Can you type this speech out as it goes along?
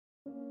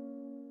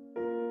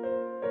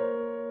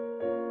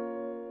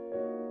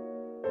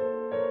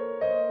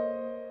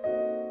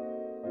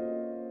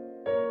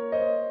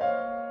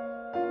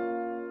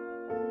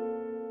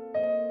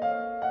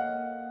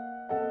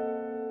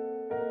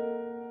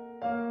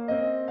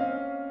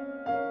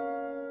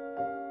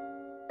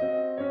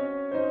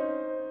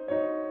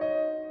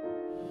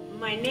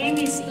My name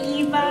is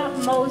Eva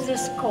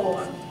Moses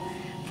Kaur,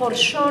 for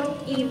short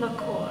Eva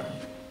Kaur.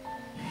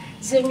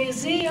 The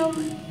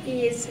museum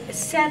is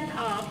set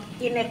up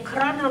in a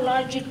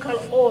chronological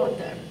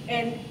order,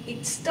 and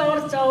it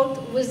starts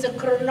out with the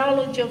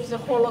chronology of the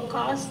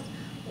Holocaust,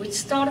 which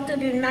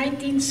started in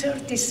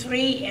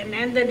 1933 and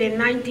ended in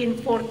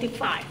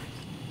 1945.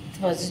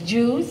 It was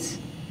Jews,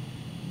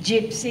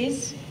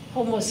 gypsies,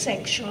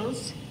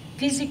 homosexuals,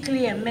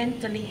 physically and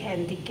mentally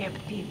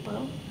handicapped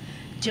people,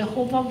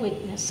 Jehovah's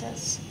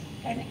Witnesses,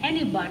 and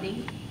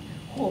anybody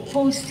who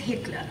opposed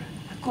Hitler.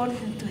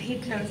 According to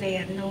Hitler, they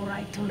had no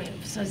right to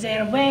live. So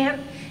there were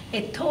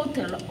a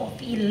total of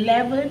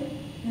 11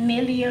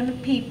 million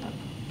people.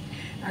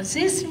 Now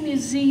this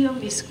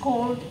museum is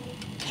called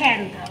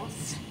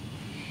Candles.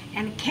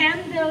 And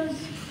Candles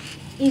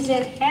is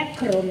an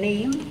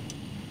acronym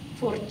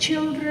for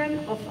Children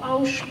of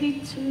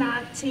Auschwitz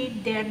Nazi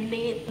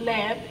Deadly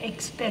Lab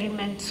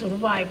Experiment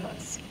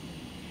Survivors.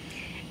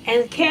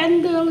 And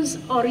candles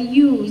are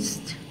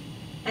used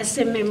as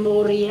a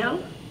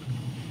memorial,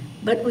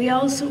 but we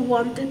also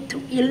wanted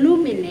to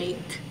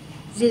illuminate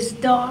this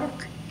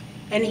dark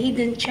and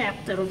hidden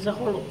chapter of the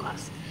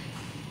Holocaust.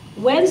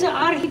 When the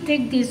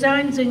architect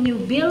designed the new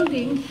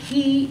building,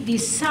 he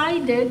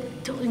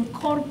decided to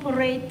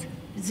incorporate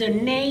the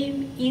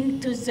name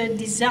into the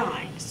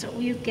design. So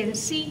you can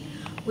see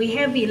we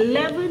have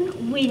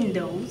 11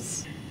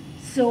 windows,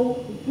 so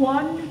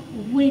one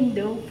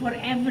window for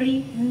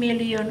every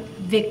million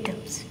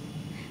victims.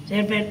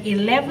 There were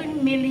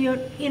 11 million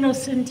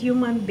innocent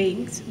human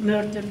beings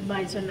murdered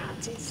by the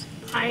Nazis.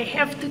 I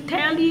have to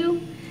tell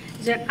you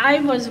that I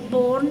was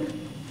born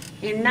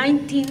in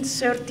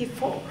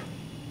 1934.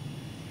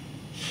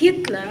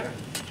 Hitler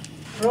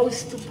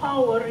rose to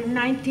power in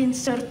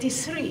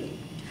 1933.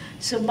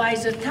 So by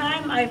the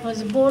time I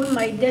was born,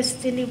 my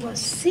destiny was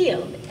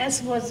sealed,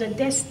 as was the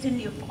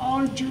destiny of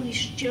all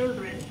Jewish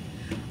children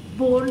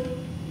born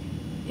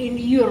in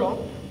Europe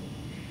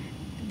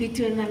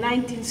between the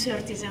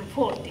 1930s and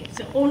 40s.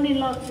 The only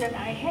luck that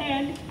I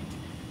had,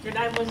 that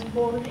I was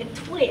born a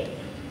twin.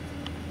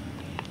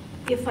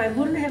 If I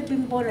wouldn't have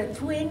been born a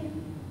twin,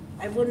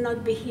 I would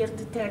not be here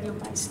to tell you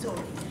my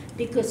story.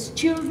 Because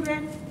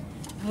children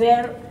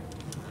were,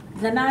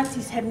 the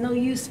Nazis had no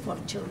use for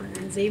children,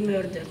 and they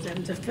murdered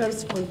them, the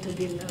first one to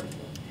be murdered.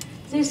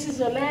 This is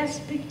the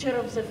last picture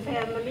of the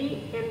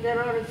family, and there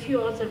are a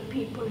few other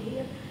people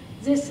here.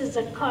 This is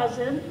a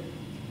cousin,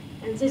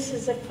 and this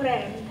is a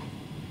friend.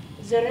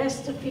 The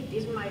rest of it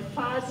is my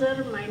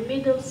father, my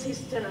middle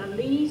sister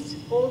Elise,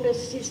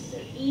 oldest sister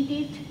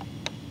Edith,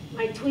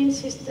 my twin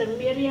sister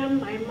Miriam,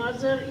 my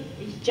mother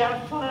is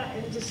Jaffa,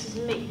 and this is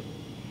me.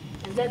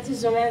 And that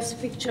is the last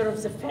picture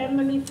of the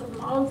family.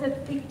 From all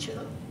that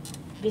picture,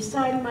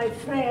 beside my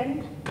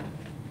friend,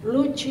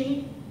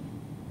 Luci,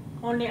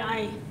 only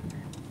I'm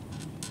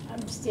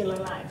still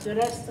alive. The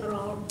rest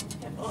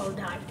have all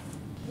died.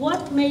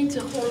 What made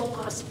the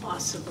Holocaust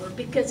possible?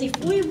 Because if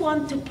we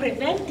want to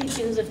prevent it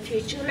in the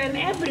future, and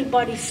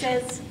everybody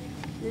says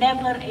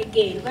never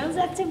again, well,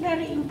 that's a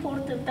very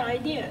important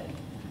idea.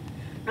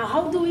 Now,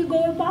 how do we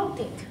go about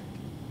it?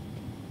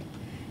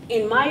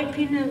 In my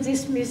opinion,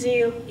 this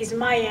museum is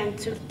my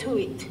answer to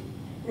it,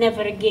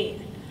 never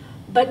again.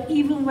 But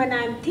even when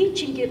I'm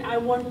teaching it, I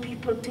want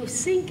people to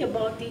think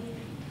about it,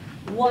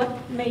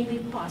 what made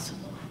it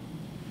possible.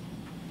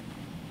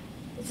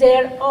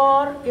 There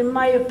are, in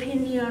my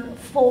opinion,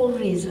 4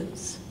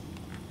 reasons.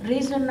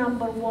 Reason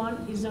number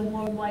 1 is the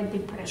worldwide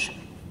depression.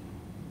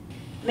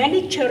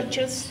 Many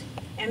churches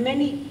and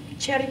many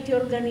charity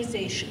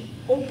organizations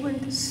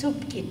opened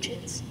soup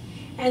kitchens,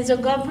 and the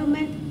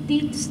government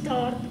did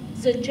start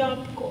the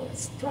job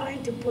corps,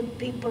 trying to put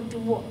people to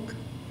work.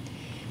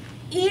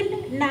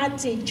 In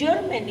Nazi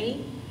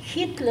Germany,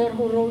 Hitler,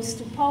 who rose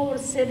to power,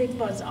 said it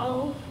was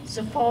all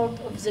the fault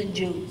of the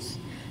Jews.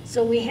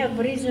 So we have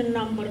reason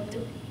number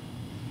 2.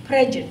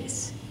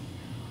 Prejudice.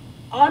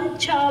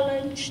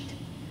 Unchallenged,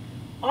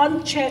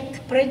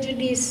 unchecked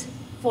prejudice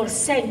for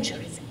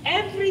centuries.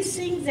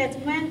 Everything that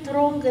went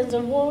wrong in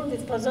the world,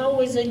 it was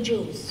always the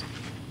Jews.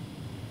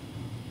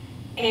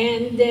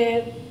 And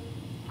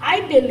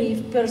I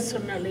believe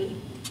personally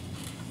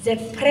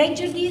that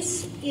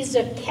prejudice is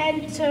a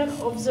cancer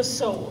of the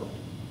soul.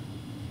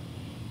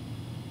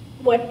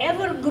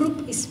 Whatever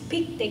group is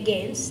picked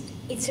against,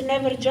 it's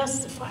never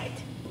justified.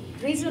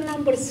 Reason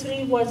number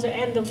 3 was the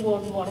end of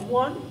World War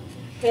I,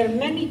 where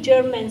many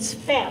Germans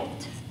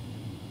felt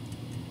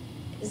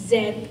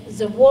that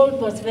the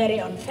world was very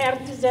unfair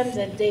to them,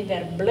 that they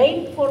were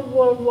blamed for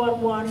World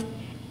War I,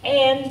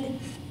 and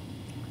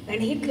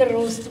when Hitler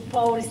rose to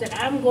power, he said,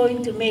 I'm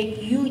going to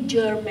make you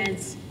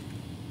Germans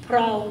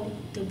proud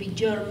to be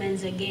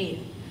Germans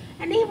again.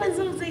 And even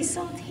though they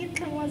thought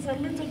Hitler was a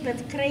little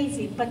bit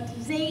crazy,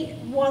 but they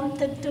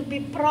wanted to be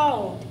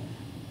proud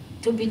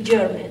to be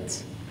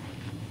Germans.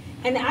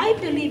 And I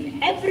believe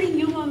every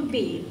human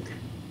being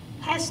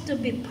has to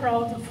be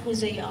proud of who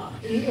they are.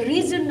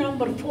 Reason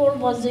number 4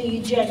 was the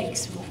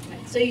eugenics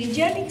movement. The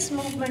eugenics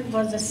movement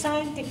was a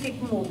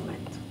scientific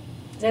movement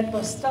that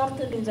was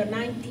started in the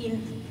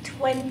 19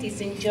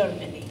 1920s in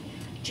Germany.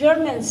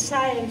 German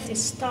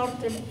scientists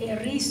started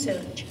a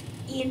research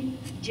in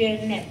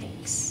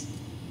genetics.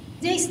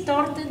 They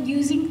started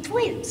using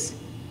twins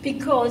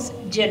because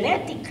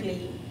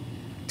genetically,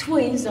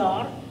 twins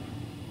are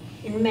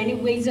in many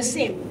ways the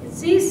same.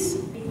 This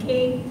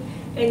became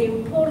an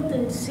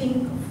important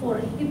thing for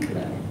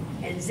Hitler,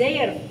 and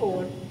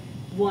therefore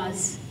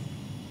was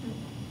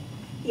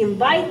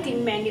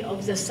inviting many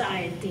of the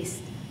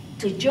scientists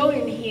to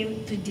join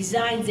him to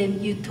design the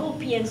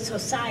utopian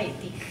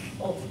society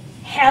of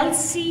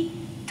healthy,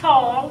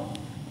 tall,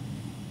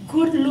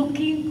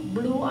 good-looking,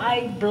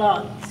 blue-eyed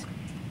blondes.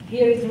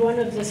 Here is one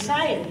of the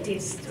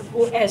scientists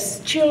who,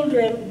 as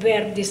children,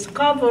 were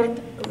discovered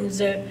in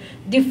the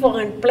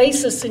different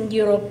places in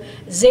Europe.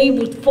 They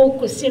would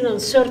focus in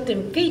on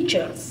certain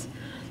features.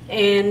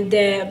 And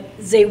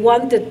they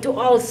wanted to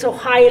also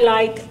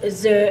highlight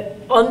the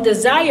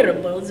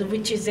undesirables,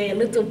 which is a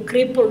little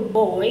crippled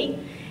boy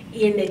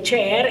in a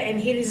chair,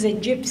 and here is a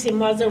gypsy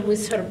mother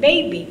with her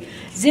baby.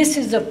 This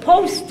is a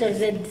poster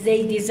that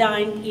they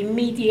designed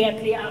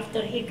immediately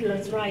after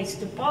Hitler's rise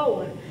to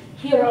power.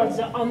 Here are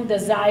the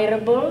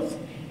undesirables,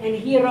 and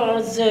here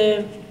are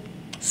the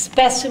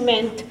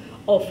specimen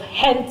of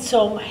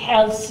handsome,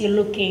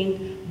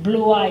 healthy-looking,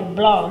 blue-eyed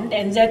blonde,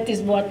 and that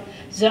is what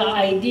the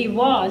idea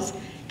was.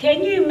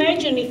 Can you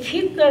imagine if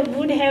Hitler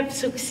would have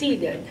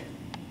succeeded?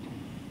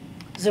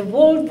 The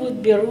world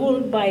would be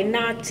ruled by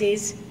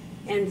Nazis,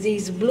 and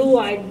these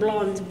blue-eyed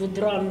blondes would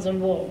run the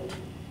world.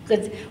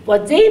 Because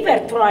what they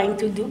were trying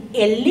to do,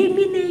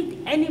 eliminate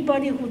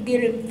anybody who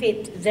didn't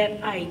fit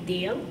that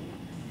ideal.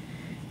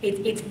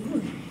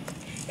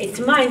 It's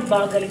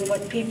mind-boggling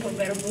what people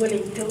were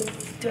willing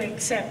to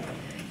accept.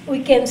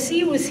 We can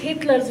see with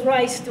Hitler's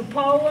rise to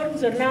power,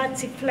 the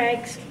Nazi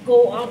flags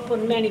go up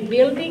on many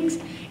buildings,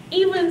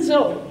 even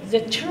though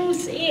the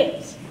truth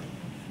is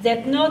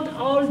that not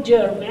all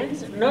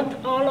Germans, not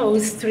all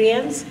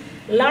Austrians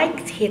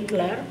liked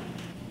Hitler.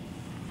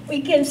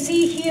 We can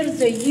see here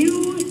the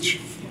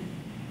huge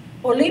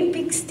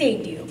Olympic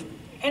Stadium.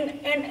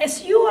 And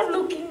as you are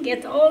looking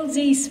at all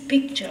these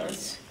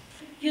pictures,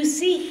 you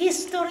see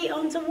history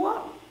on the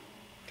wall.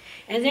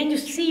 And then you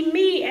see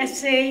me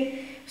as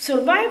a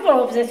survivor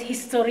of that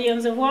history on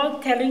the wall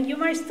telling you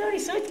my story.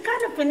 So it's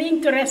kind of an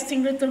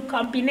interesting little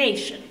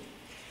combination.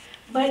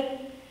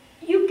 But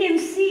you can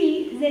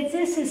see that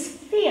this is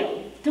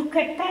filled to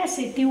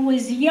capacity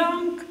with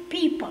young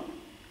people.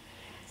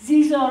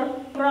 These are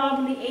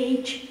probably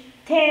age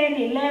 10,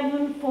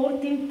 11,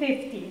 14,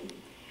 15.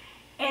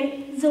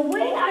 And the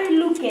way I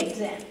look at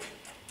that,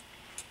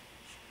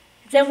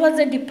 there was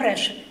a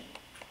depression.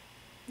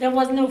 There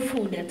was no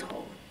food at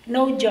home,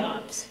 no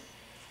jobs.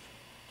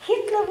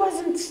 Hitler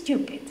wasn't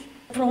stupid.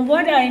 From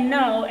what I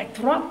know, at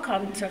rock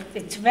concerts,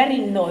 it's very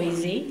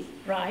noisy,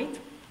 right?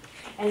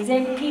 And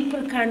then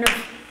people kind of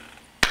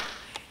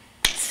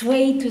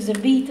sway to the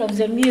beat of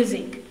the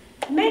music.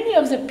 Many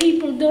of the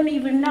people don't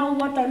even know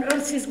what on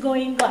earth is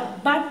going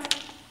on.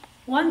 But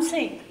one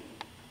thing,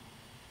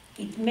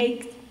 it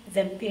makes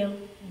them feel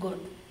good.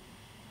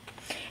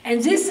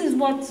 And this is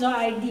what the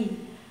idea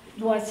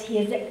was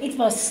here. That it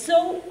was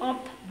so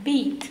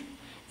upbeat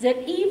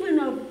that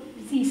even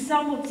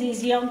some of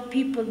these young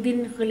people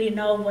didn't really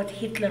know what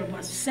Hitler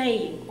was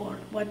saying or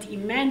what he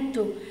meant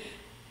to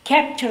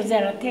capture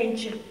their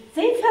attention.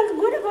 They felt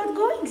good about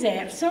going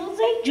there, so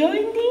they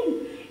joined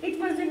in. It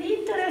was an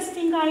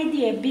interesting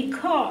idea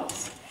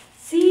because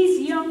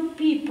these young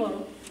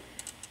people,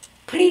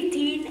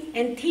 preteen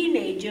and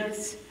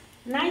teenagers,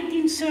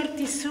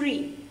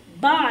 1933,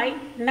 by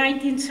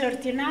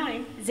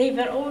 1939, they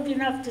were old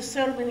enough to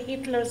serve in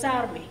Hitler's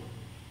army.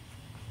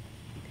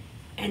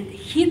 And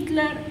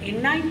Hitler,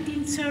 in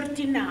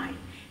 1939,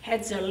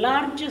 had the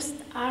largest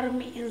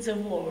army in the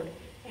world,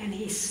 and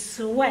he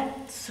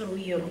swept through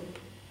Europe.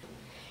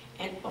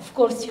 And of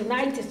course, the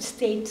United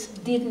States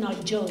did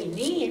not join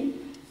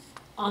in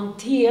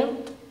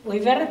until we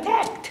were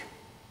attacked.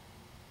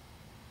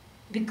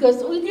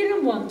 Because we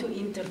didn't want to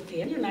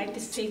interfere. The United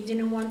States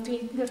didn't want to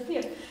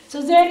interfere.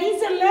 So there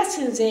is a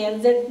lesson there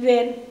that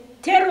when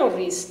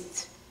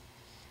terrorists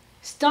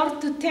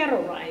start to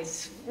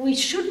terrorize, we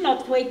should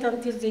not wait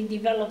until they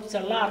develop the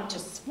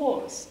largest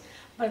force,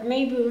 but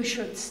maybe we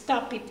should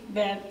stop it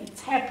when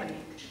it's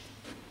happening.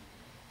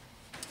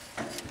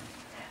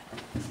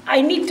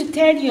 I need to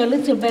tell you a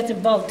little bit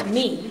about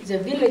me. The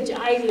village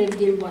I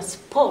lived in was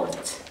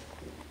Port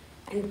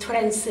in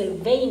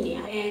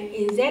Transylvania, and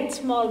in that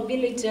small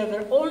village there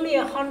were only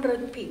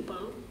 100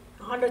 people,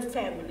 100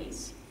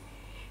 families.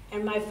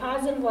 And my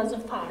father was a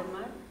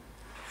farmer,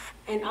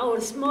 and our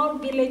small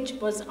village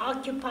was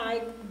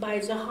occupied by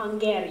the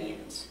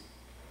Hungarians.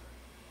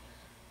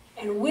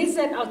 And with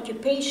that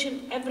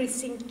occupation,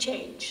 everything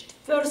changed.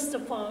 First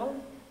of all,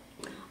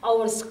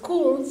 our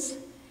schools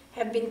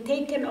have been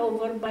taken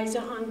over by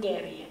the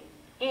Hungarian.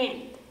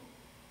 And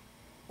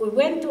we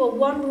went to a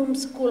one-room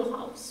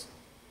schoolhouse.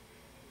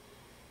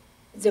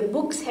 The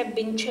books have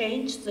been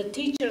changed, the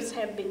teachers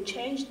have been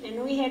changed,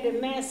 and we had a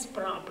math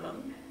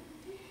problem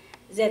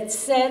that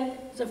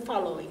said the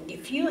following: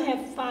 if you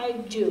have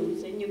 5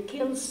 Jews and you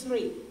kill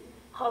 3,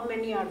 how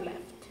many are left?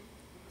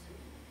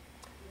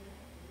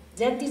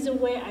 That is the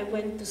way I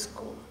went to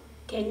school.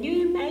 Can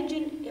you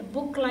imagine a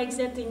book like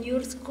that in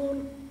your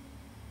school?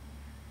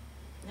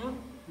 No.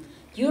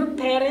 Your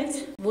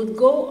parents would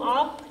go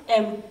up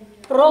and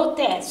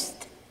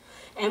protest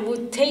and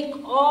would take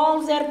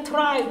all their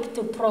tribe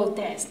to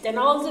protest, and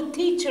all the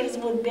teachers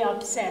would be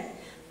upset.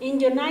 In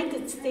the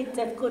United States,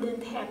 that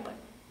couldn't happen.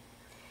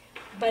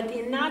 But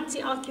in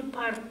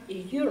Nazi-occupied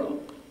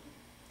Europe,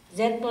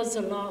 that was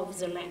the law of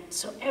the land,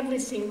 so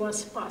everything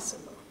was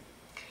possible.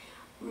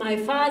 My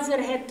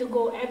father had to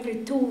go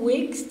every 2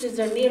 weeks to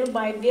the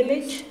nearby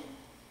village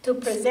to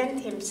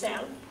present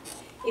himself.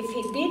 If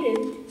he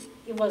didn't,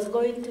 he was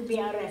going to be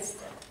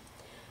arrested.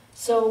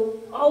 So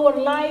our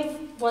life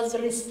was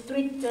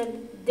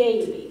restricted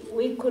daily.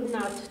 We could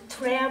not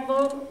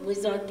travel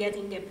without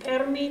getting a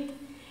permit.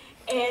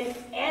 And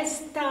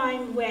as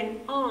time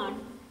went on,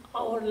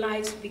 our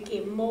lives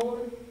became more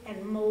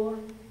and more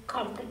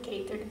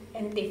complicated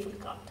and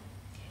difficult.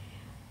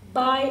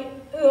 By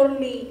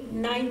early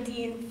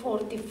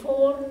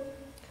 1944,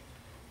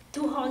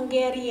 2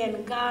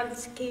 Hungarian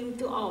guards came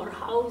to our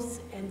house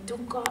and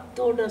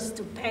told us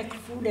to pack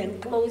food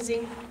and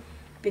clothing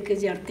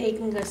because they are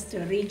taking us to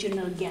a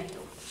regional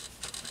ghetto.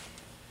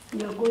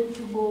 You're going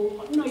to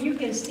go, no, you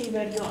can stay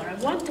where you are. I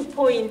want to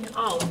point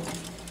out,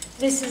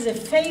 this is a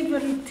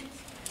favorite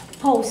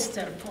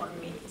poster for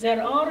me.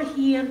 There are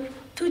here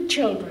 2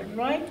 children,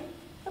 right?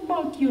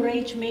 About your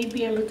age,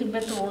 maybe a little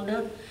bit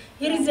older.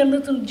 Here is a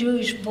little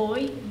Jewish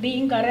boy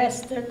being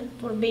arrested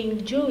for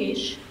being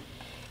Jewish.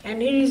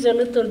 And here is a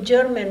little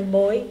German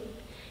boy.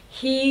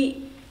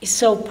 He is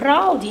so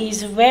proud, he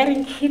is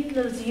wearing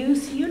Hitler's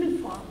youth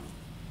uniform.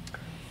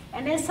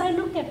 And as I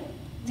look at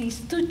these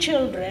 2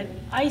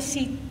 children, I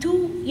see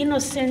 2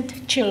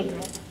 innocent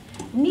children.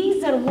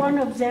 Neither one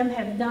of them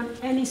have done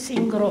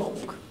anything wrong.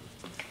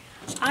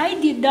 I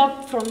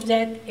deduct from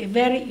that a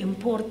very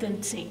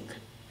important thing,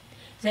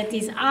 that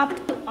is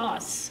up to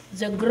us,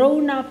 the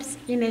grown-ups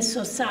in a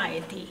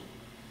society,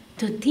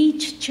 to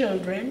teach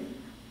children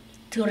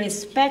to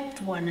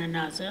respect one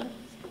another,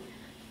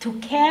 to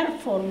care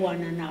for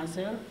one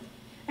another,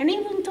 and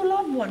even to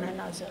love one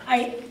another.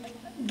 I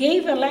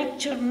gave a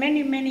lecture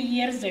many, many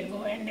years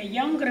ago, and a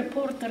young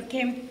reporter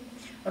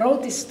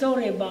wrote a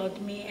story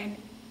about me, and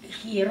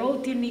he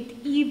wrote in it,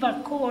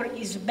 Eva Kor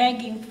is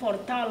begging for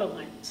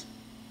tolerance.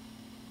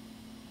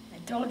 I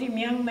told him,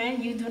 young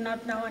man, you do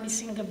not know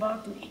anything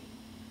about me.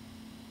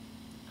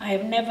 I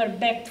have never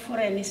begged for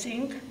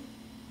anything.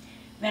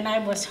 When I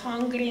was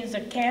hungry in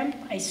the camp,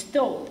 I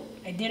stole.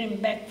 I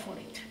didn't beg for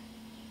it.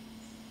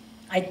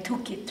 I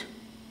took it.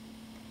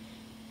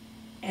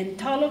 And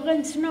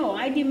tolerance, no,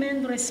 I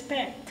demand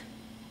respect.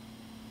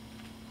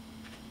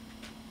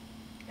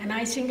 And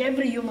I think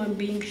every human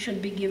being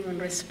should be given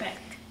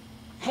respect.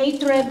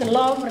 Hatred,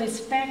 love,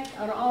 respect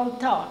are all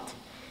taught.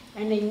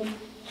 And in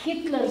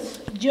Hitler's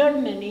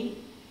Germany,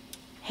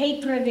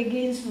 hatred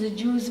against the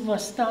Jews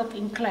was taught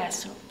in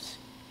classrooms.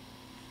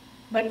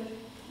 But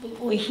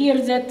we hear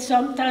that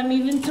sometime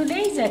even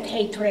today that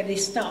hatred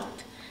is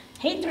taught.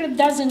 Hatred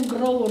doesn't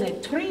grow on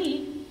a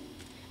tree,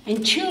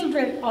 and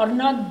children are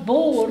not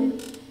born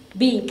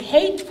being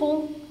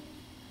hateful.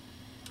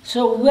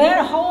 So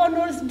how on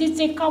earth did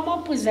they come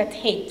up with that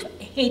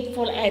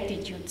hateful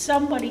attitude?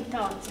 Somebody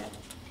taught them.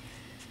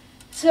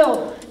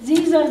 So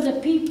these are the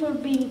people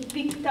being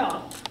picked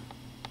up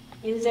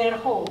in their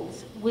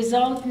homes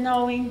without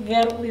knowing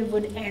where we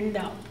would end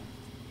up.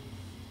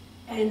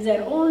 And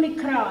their only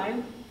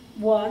crime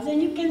was,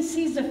 and you can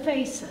see the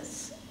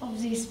faces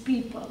of these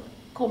people,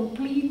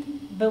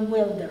 complete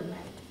bewilderment.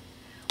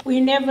 We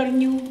never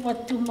knew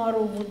what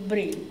tomorrow would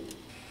bring.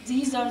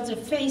 These are the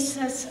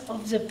faces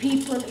of the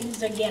people in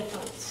the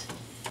ghettos.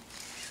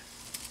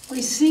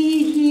 We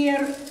see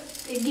here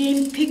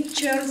again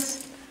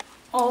pictures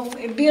of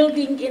a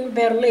building in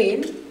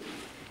Berlin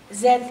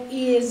that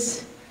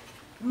is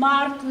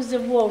marked with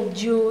the word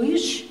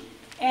Jewish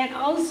and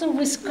also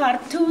with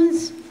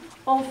cartoons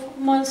of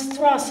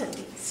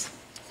monstrosities.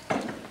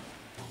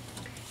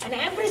 And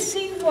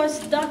everything was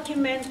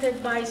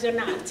documented by the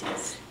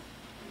Nazis.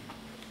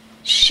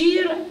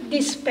 Sheer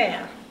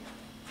despair.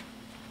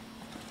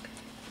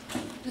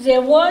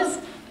 There was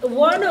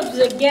one of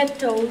the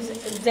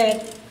ghettos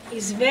that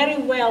is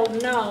very well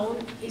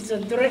known, is a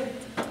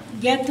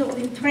ghetto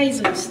in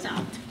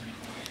Theresienstadt.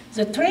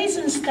 The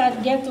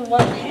Theresienstadt ghetto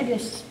had a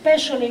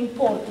special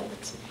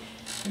importance.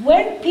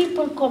 When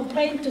people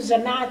complained to the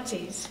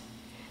Nazis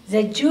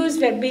that Jews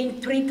were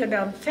being treated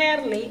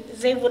unfairly,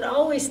 they would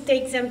always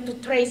take them to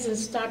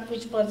Theresienstadt,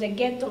 which was a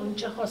ghetto in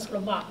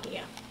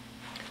Czechoslovakia.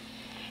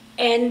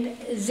 And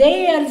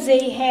there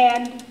they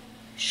had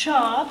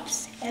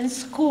shops and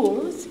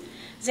schools.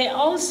 They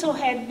also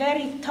had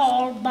very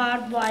tall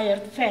barbed wire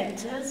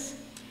fences,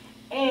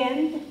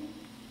 and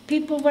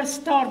people were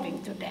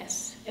starving to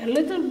death. A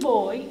little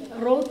boy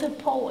wrote a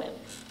poem,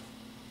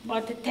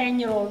 about a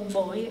 10-year-old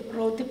boy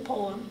wrote a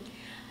poem,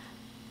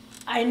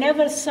 I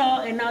never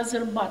saw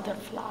another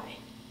butterfly.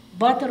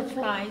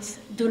 Butterflies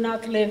do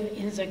not live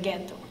in the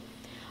ghetto.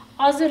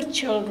 Other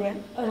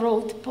children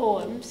wrote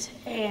poems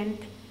and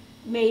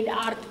made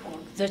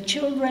artwork. The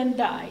children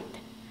died.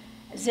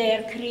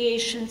 Their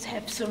creations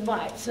have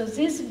survived. So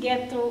this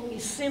ghetto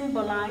is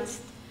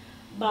symbolized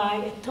by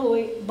a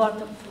toy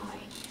butterfly.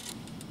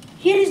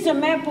 Here is a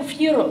map of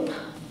Europe.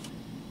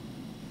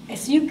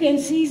 As you can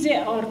see,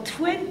 there are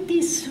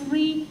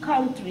 23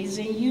 countries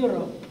in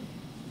Europe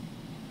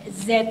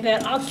that were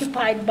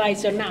occupied by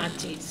the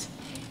Nazis,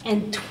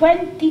 and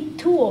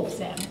 22 of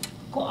them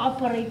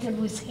cooperated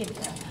with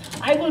Hitler.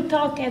 I will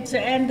talk at the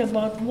end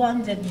about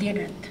one that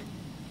didn't.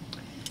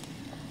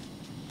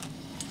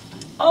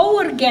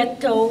 Our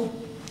ghetto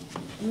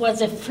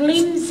was a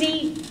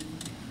flimsy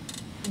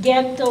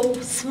ghetto,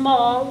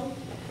 small.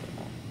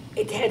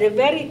 It had a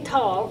very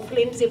tall,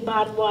 flimsy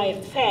barbed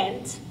wire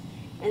fence,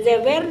 and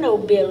there were no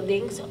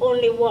buildings,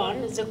 only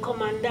one, the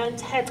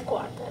commandant's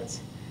headquarters.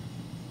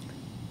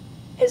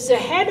 As the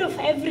head of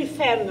every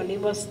family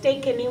was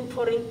taken in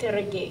for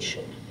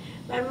interrogation.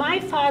 When my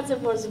father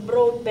was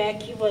brought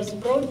back, he was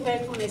brought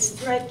back on a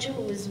stretcher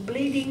with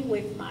bleeding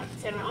whip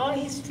marks, and all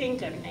his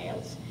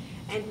fingernails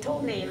and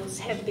toenails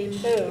have been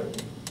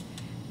burned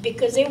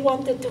because they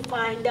wanted to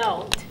find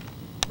out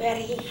where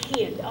he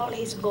hid all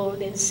his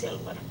gold and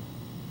silver.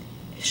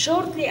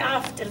 Shortly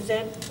after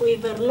that, we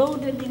were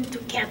loaded into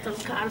cattle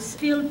cars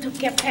filled to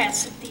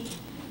capacity.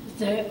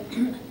 The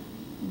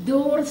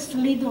door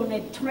slid on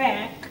a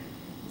track.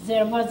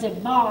 There was a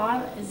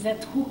bar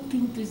that hooked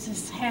into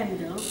this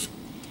handle.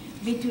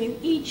 Between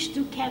each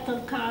two cattle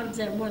cars,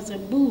 there was a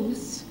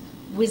booth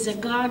with a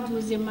guard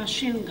with a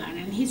machine gun.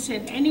 And he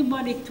said,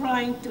 anybody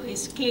trying to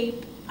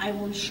escape, I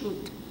will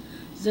shoot.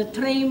 The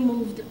train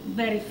moved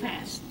very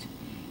fast.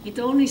 It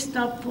only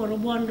stopped for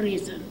one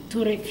reason,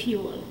 to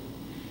refuel.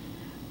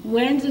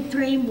 When the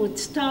train would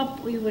stop,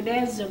 we would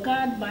ask the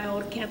guard by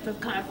our cattle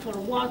car for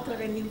water,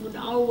 and he would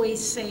always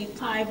say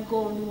 5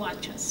 gold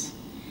watches.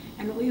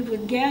 And we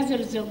would gather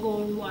the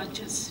gold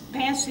watches,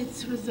 pass it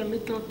through the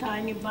little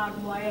tiny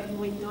barbed wire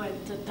window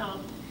at the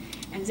top,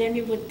 and then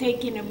he would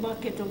take in a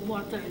bucket of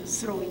water and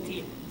throw it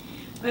in.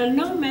 Well,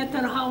 no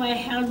matter how I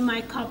held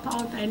my cup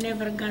out, I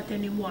never got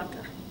any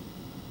water.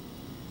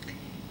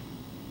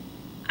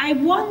 I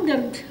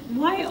wondered,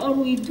 why are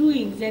we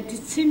doing that?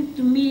 It seemed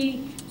to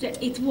me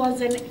that it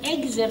was an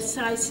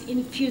exercise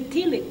in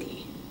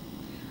futility.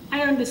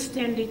 I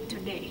understand it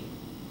today.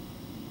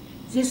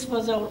 This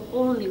was our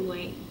only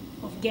way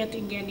of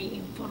getting any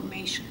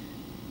information.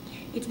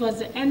 It was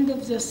the end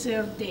of the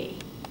 3rd day.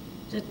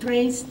 The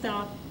train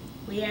stopped,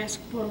 we asked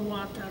for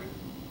water,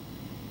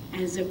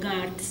 and the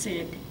guard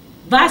said,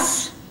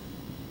 "Was?"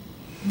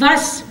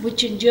 "Was,"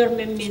 which in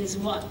German means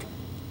what?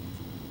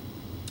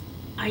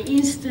 I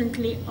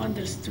instantly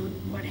understood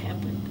what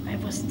happened. I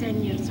was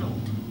 10 years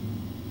old.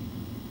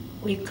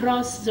 We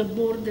crossed the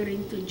border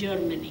into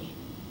Germany,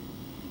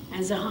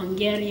 and the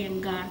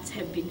Hungarian guards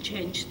have been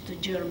changed to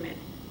German,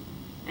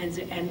 and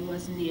the end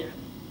was near.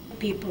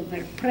 People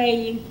were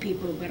praying,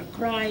 people were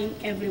crying,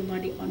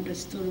 everybody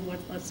understood what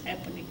was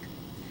happening.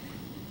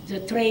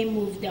 The train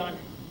moved on.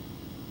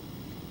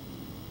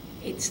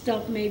 It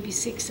stopped maybe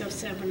 6 or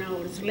 7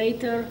 hours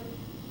later,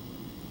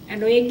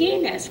 and we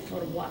again asked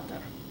for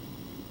water.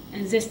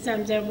 And this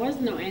time there was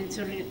no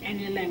answer in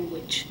any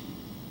language.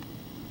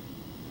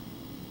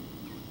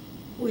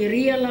 We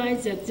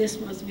realized that this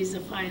must be the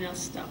final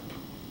stop.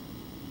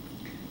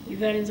 We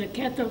were in the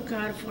cattle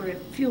car for a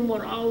few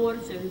more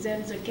hours, and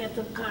then the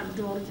cattle car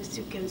doors, as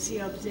you can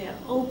see up there,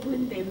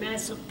 opened. A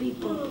mass of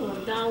people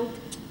poured out.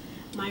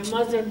 My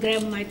mother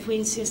grabbed my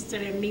twin sister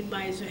and me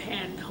by the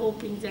hand,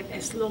 hoping that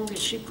as long as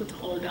she could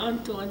hold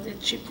on to us,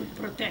 that she could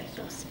protect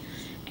us.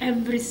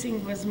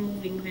 Everything was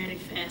moving very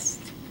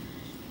fast.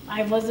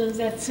 I was on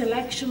that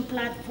selection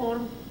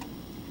platform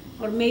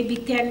for maybe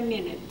 10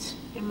 minutes.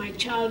 In my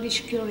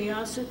childish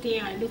curiosity,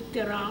 I looked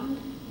around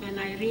and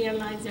I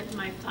realized that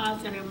my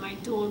father and my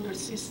 2 older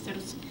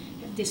sisters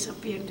had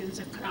disappeared in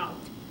the crowd.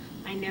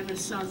 I never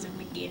saw them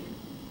again.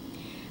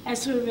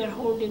 As we were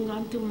holding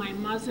on to my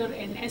mother,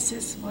 an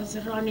SS was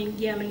running,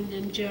 yelling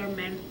in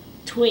German,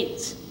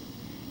 "Twins."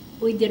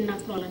 We did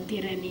not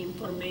volunteer any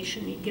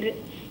information.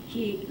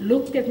 He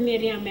looked at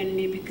Miriam and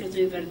me because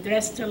we were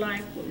dressed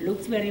alike, we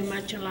looked very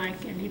much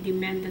alike, and he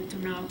demanded to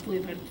know if we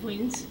were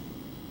twins.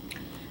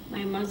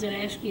 My mother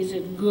asked, "Is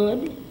it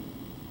good?"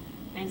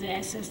 And the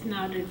SS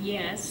nodded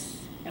yes,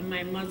 and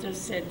my mother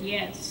said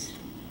yes.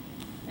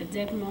 At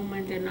that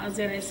moment,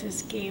 another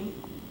SS came,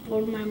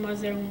 pulled my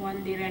mother in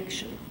one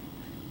direction.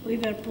 We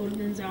were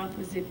pulled in the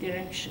opposite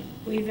direction.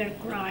 We were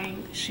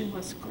crying, she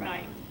was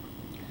crying.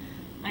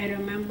 I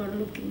remember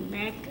looking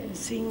back and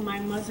seeing my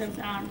mother's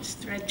arms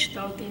stretched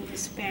out in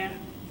despair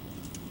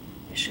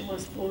as she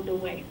was pulled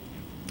away.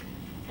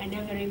 I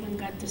never even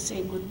got to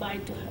say goodbye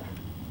to her,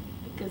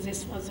 because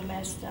this was the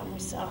last time we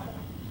saw her.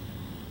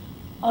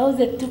 All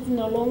that took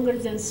no longer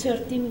than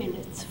 30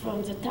 minutes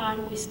from the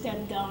time we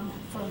stepped down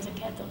from the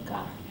cattle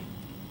car.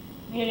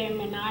 Miriam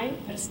and I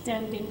were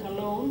standing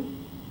alone,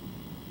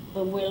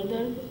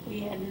 bewildered. We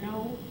had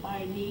no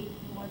idea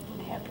what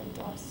would happen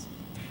to us.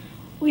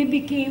 We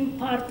became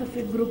part of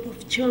a group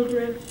of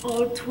children,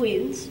 all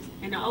twins.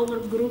 In our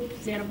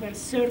group, there were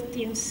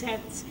 13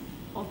 sets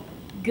of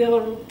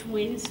girl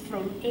twins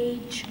from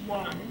age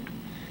 1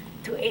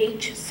 to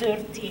age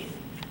 13.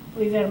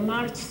 We were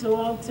marched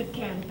throughout the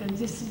camp, and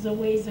this is the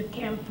way the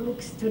camp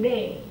looks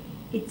today.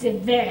 It's a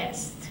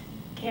vast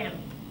camp.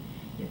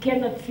 You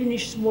cannot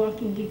finish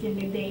walking it in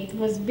a day. It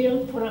was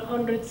built for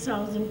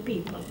 100,000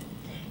 people.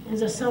 In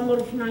the summer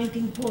of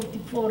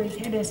 1944, it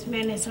had as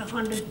many as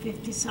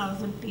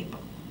 150,000 people.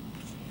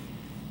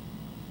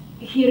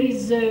 Here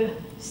is the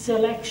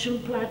selection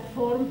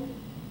platform,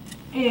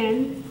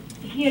 and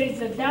here is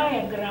a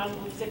diagram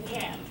of the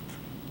camp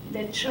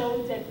that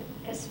shows that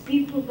as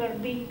people were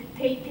being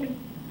taken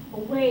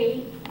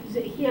away,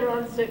 here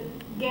are the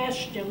gas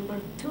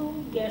chamber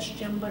 2, gas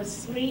chamber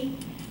 3,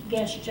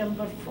 gas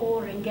chamber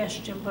 4, and gas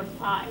chamber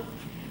 5.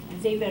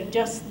 And they were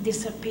just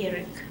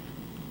disappearing.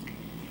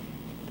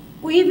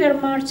 We were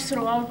marched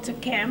throughout the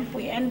camp.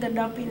 We ended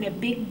up in a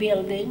big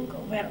building.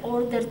 We were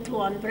ordered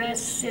to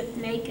undress, sit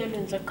naked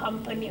in the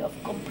company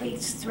of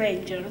complete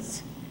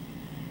strangers.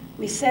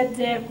 We sat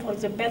there for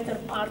the better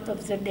part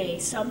of the day.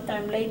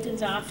 Sometime late in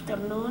the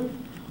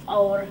afternoon,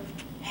 our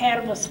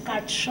hair was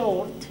cut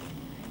short,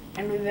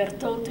 and we were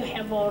told to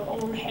have our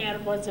own hair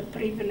was a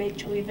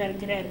privilege we were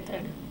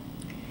granted.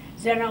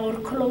 Then our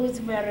clothes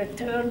were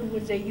returned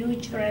with a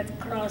huge red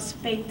cross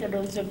painted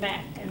on the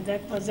back, and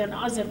that was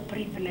another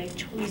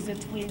privilege which the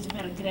twins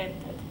were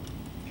granted.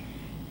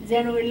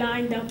 Then we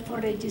lined up for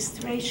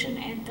registration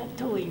and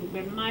tattooing.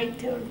 When my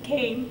turn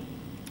came,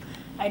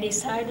 I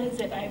decided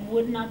that I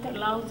would not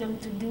allow them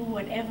to do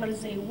whatever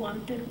they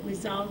wanted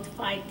without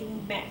fighting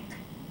back.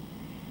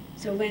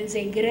 So when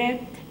they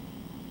grabbed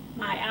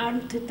my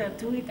arm to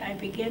tattoo it, I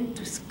began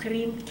to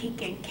scream,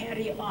 kick, and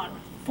carry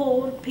on.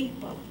 4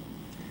 people.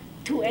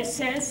 2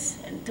 SS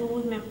and 2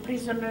 women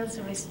prisoners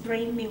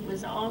restrained me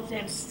with all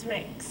their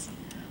strength.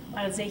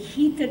 While they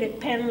heated a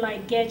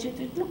pen-like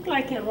gadget, it looked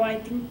like a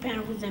writing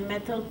pen with a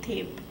metal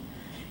tip.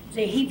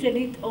 They heated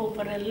it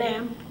over a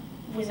lamp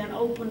with an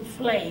open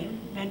flame.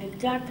 When it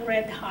got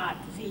red hot,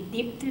 they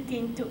dipped it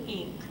into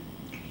ink.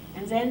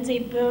 And then they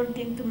burned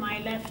into my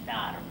left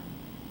arm,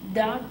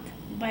 dot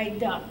by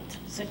dot,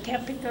 the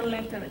capital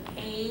letter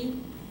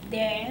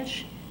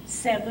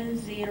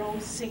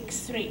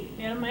A-7063.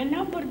 Well, my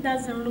number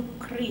doesn't look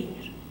clear,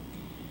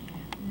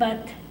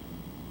 but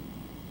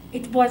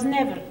it was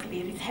never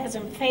clear. It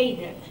hasn't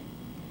faded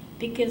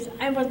because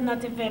I was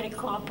not a very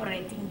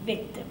cooperating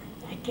victim.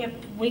 I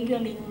kept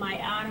wiggling my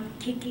arm,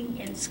 kicking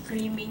and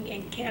screaming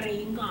and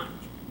carrying on.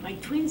 My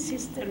twin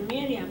sister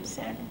Miriam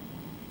said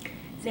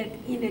that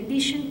in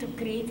addition to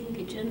creating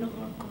a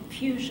general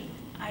confusion,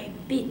 I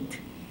beat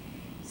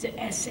the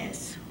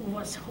SS who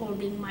was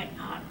holding my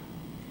arm.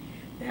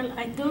 Well,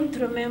 I don't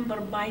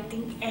remember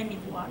biting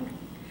anyone.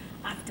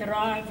 After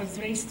all, I was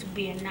raised to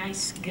be a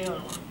nice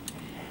girl.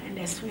 And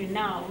as we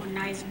know,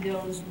 nice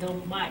girls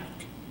don't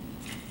bite.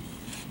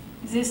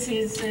 This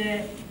is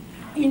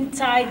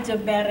inside the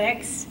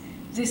barracks.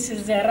 This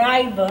is the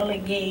arrival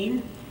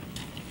again.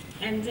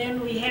 And then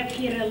we have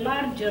here a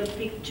larger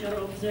picture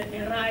of the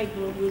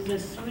arrival with the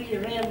 3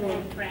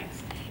 railroad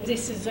tracks.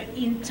 This is the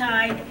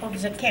inside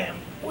of the camp.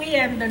 We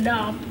ended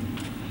up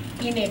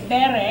in a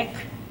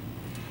barrack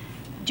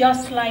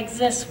just like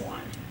this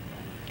one.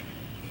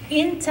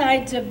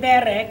 Inside the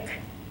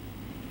barrack,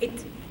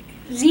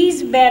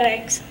 these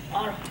barracks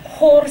are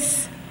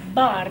horse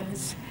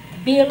barns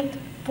built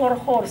for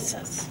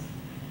horses.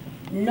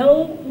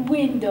 No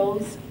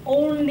windows,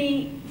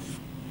 only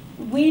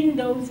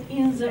windows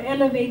in the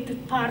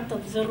elevated part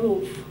of the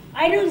roof.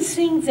 I don't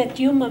think that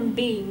human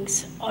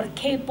beings are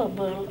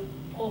capable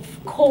of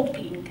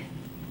coping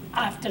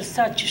after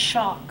such a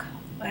shock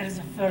as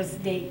the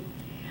first day.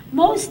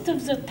 Most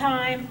of the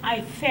time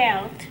I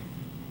felt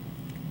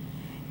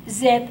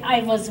that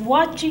I was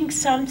watching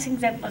something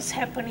that was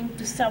happening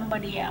to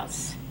somebody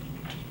else.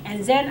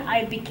 And then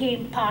I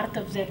became part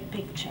of that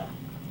picture.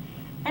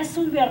 As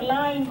we were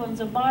lying on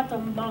the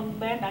bottom bunk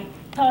bed, I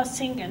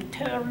tossing and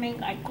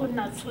turning, I could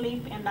not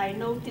sleep, and I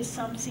noticed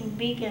something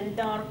big and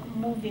dark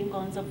moving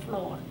on the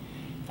floor.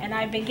 And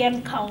I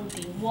began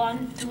counting,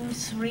 1, 2,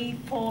 3,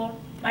 4.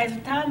 By the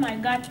time I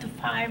got to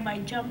 5, I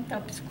jumped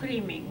up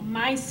screaming,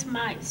 mice,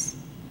 mice.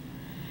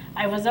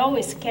 I was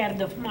always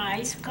scared of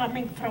mice.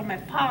 Coming from a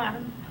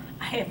farm,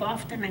 I have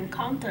often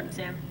encountered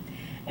them.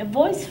 A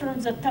voice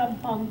from the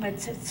top bunk bed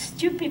said,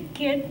 stupid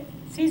kid,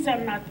 these are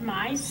not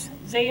mice,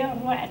 they are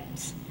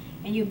rats,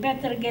 and you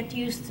better get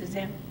used to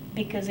them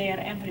because they are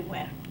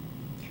everywhere.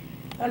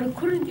 Well, we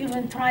couldn't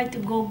even try to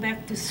go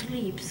back to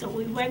sleep, so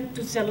we went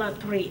to the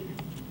latrine.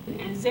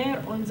 And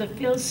there on the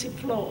filthy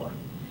floor,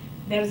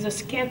 there's the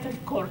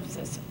scattered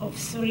corpses of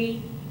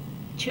 3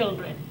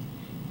 children.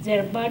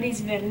 Their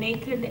bodies were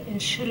naked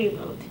and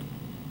shriveled,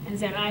 and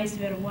their eyes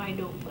were wide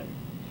open.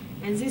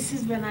 And this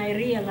is when I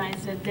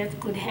realized that that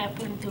could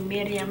happen to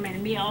Miriam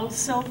and me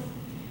also,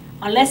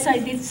 unless I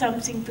did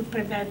something to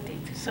prevent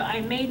it. So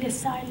I made a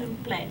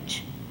silent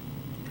pledge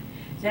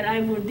that I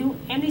would do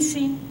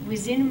anything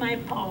within my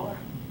power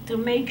to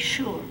make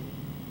sure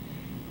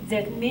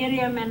that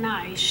Miriam and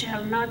I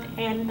shall not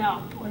end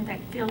up on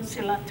that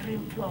filthy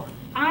latrine floor.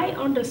 I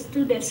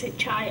understood as a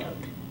child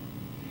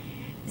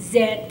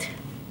that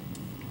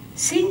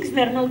things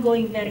were not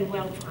going very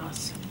well for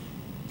us.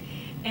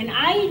 And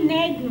I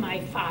nagged my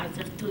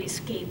father to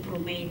escape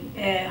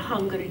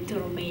Hungary to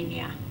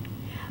Romania.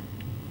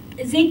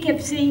 They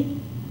kept saying,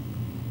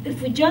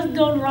 if we just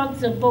don't rock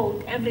the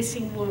boat,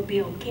 everything will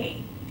be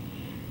okay.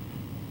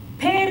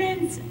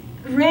 Parents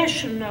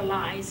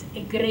rationalize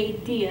a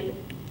great deal.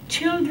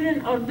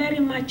 Children are very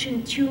much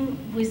in tune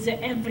with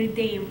the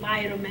everyday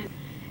environment.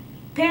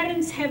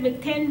 Parents have a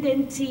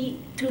tendency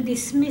to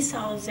dismiss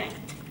all that.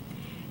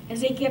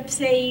 As they kept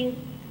saying,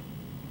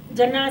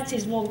 the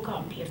Nazis won't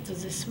come here to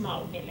this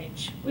small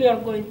village. We are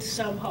going to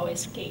somehow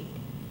escape.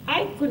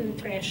 I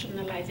couldn't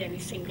rationalize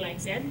anything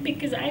like that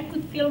because I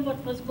could feel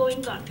what was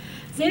going on.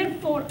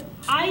 Therefore,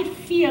 I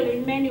feel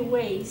in many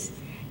ways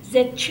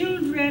that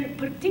children,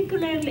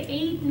 particularly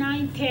 8,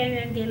 9, 10,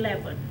 and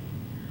 11,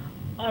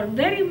 are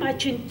very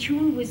much in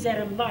tune with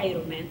their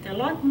environment, a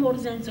lot more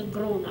than the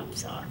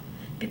grown-ups are,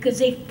 because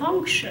they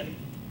function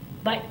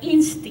by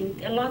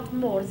instinct a lot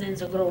more than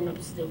the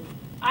grown-ups do.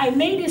 I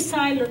made a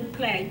silent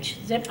pledge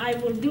that I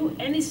will do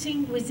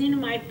anything within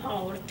my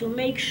power to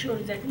make sure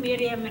that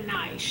Miriam and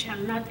I shall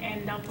not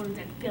end up on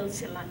that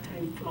filthy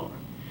latrine floor.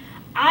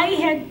 I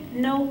had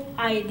no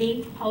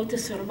idea how to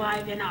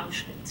survive in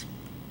Auschwitz.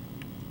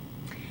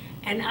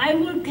 And I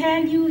will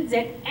tell you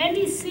that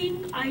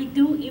anything I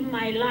do in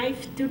my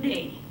life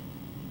today,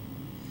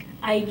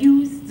 I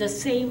use the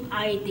same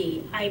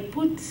idea. I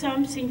put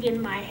something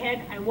in my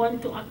head I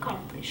want to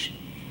accomplish,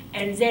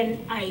 and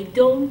then I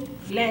don't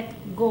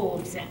let go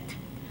of that.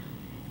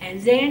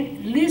 And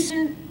then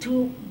listen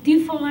to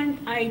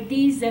different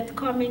ideas that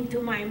come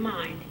into my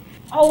mind.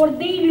 Our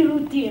daily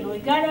routine, we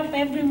got up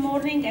every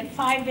morning at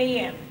 5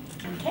 a.m.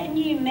 Can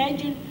you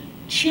imagine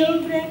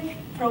children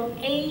from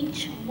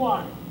age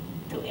 1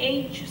 to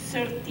age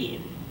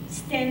 13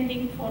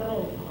 standing for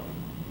roll call?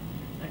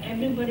 But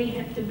everybody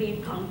had to be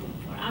accounted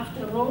for.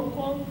 After roll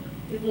call,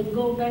 we would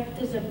go back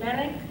to the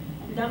barrack.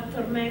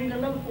 Dr.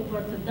 Mengele, who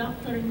was the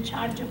doctor in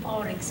charge of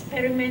our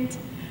experiment,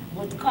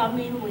 would come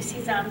in with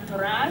his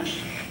entourage,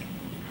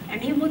 and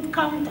he would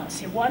count us.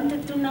 He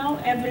wanted to know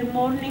every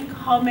morning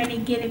how many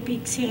guinea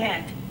pigs he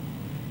had.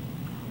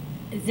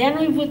 Then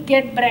we would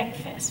get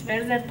breakfast,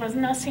 where there was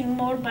nothing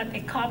more but a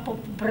cup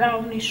of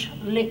brownish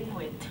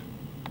liquid.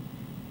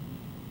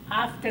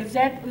 After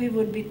that, we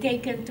would be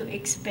taken to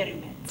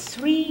experiment.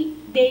 3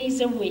 days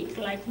a week,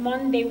 like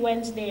Monday,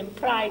 Wednesday, and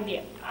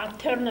Friday,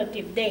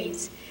 alternative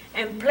days,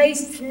 and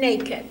placed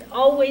naked,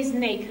 always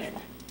naked,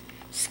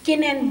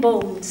 skin and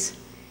bones.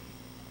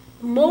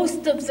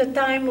 Most of the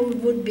time we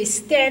would be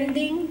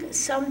standing,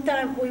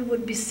 sometimes we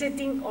would be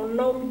sitting on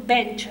long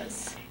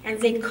benches. And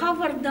they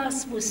covered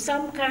us with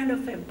some kind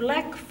of a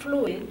black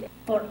fluid.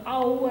 For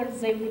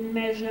hours they would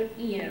measure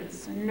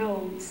ears,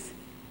 nose,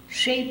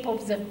 shape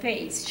of the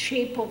face,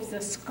 shape of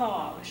the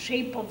skull,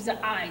 shape of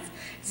the eyes.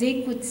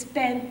 They could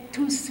spend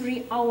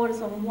 2-3 hours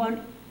on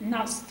one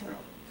nostril.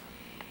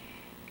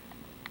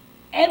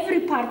 Every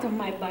part of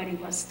my body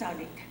was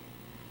studied.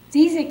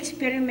 These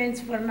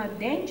experiments were not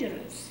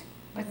dangerous,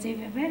 but they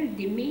were very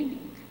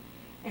demeaning.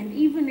 And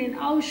even in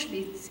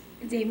Auschwitz,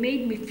 they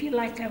made me feel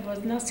like I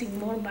was nothing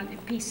more but a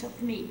piece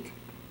of meat.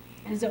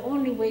 And the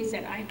only way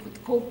that I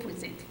could cope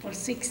with it for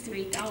 6 to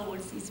 8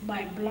 hours is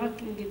by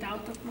blocking it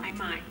out of my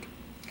mind.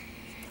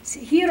 So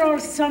here are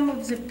some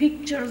of the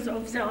pictures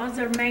of the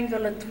other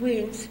Mengele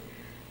twins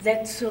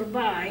that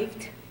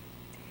survived.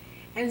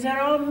 And there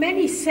are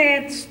many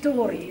sad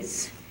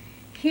stories.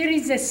 Here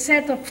is a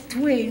set of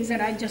twins that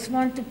I just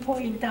want to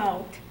point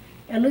out.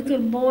 A little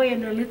boy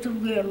and a little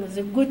girl,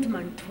 the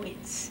Gutmann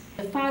twins.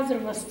 The father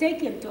was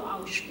taken to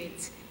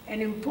Auschwitz,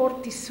 and in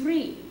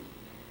 1943,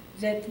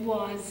 that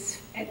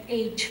was at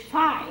age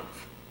 5,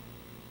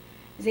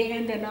 they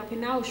ended up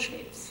in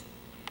Auschwitz.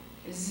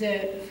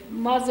 The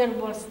mother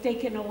was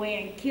taken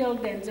away and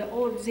killed, and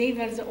they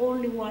were the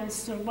only ones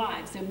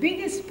survived. The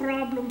biggest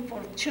problem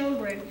for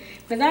children,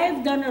 because I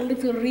have done a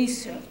little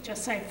research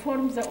as I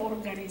formed the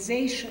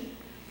organization,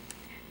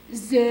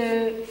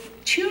 the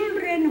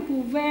children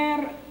who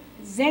were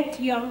that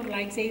young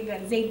like they were,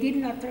 they did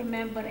not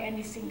remember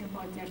anything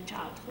about their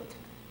childhood.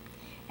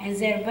 And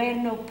there were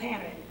no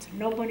parents,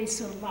 nobody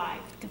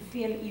survived to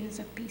fill in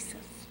the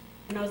pieces.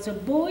 Now the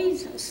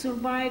boys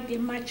survived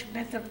in much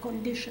better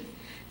condition.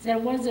 There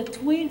was a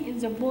twin in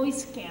the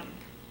boys' camp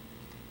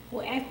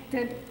who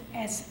acted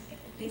as,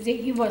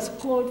 he was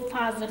called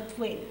Father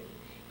Twin.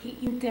 He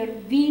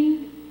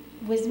intervened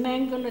with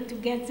Mengele to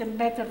get them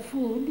better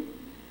food,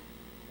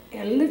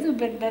 a little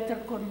bit better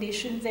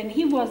conditions, and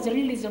he was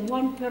really the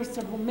one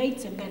person who made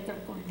the better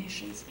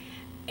conditions.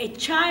 A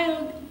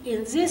child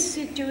in this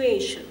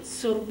situation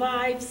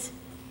survives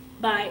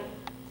by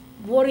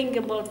worrying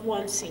about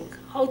one thing,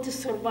 how to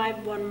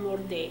survive one more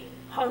day,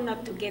 how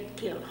not to get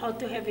killed, how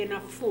to have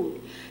enough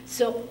food.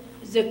 So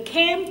the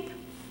camp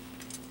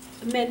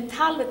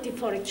mentality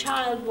for a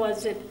child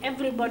was that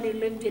everybody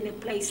lived in a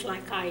place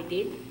like I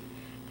did,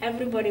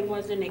 everybody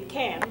was in a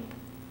camp,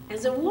 And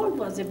the world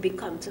was a big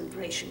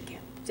concentration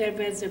camp. There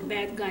were the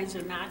bad guys,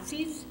 the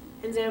Nazis,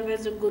 and there were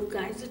the good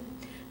guys,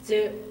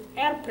 the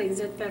airplanes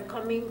that were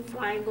coming,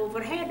 flying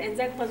overhead, and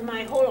that was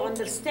my whole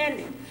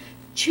understanding.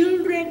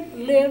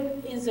 Children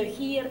live in the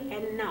here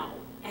and now,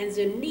 and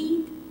the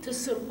need to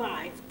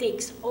survive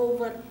takes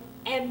over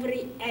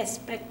every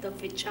aspect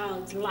of a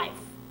child's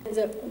life. And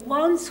the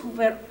ones who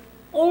were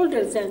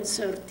older than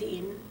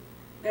 13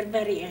 were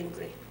very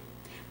angry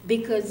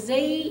because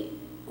they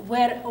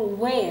were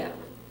aware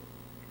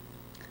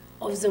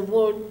of the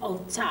world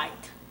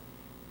outside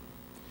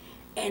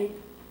and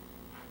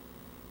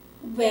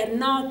were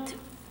not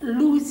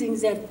losing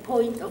their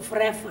point of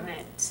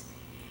reference.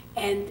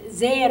 And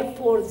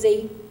therefore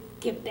they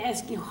kept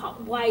asking,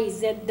 why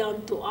is that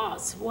done to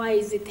us? Why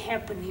is it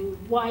happening?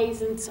 Why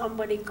isn't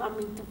somebody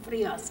coming to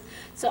free us?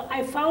 So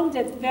I found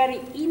that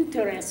very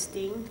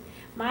interesting.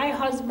 My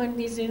husband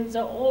is in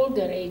the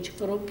older age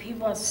group. He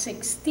was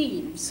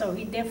 16, so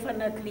he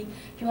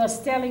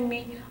was telling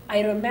me, I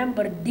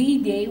remember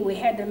D-Day, we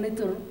had a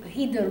little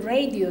hidden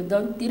radio.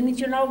 Didn't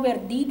you know where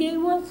D-Day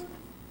was?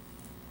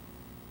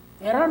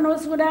 Everyone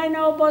knows what I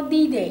know about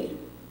D-Day.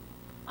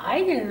 I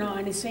didn't know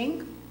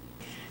anything.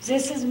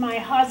 This is my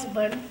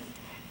husband.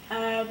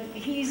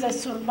 He's a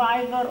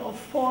survivor of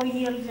 4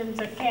 years in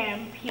the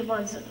camp. He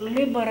was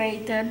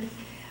liberated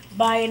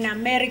by an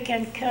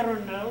American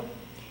colonel,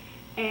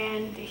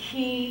 and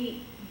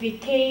he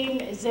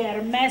became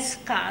their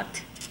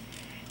mascot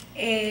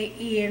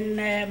in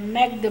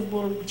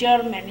Magdeburg,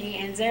 Germany.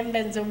 And then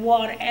when the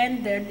war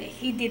ended,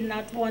 he did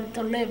not want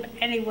to live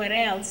anywhere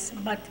else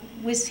but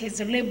with his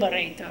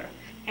liberator.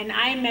 And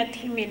I met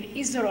him in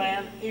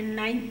Israel in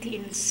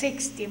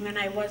 1960 when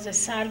I was a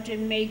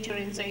sergeant major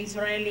in the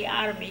Israeli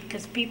army,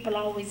 because people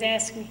always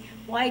ask me,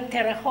 why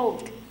Terre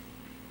Haute?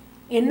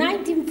 In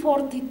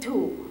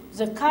 1942,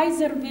 the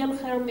Kaiser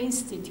Wilhelm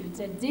Institute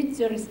that did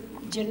the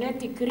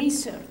genetic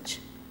research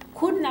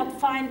could not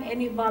find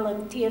any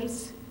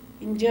volunteers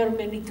in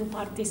Germany to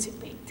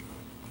participate.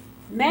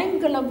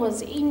 Mengele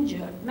was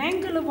injured.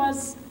 Mengele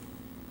was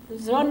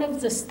one of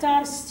the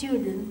star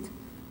students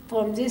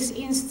from this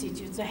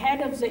institute. The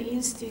head of the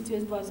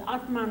institute was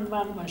Atman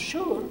van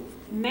Bashur.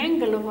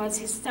 Mengele was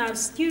his star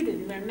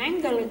student. When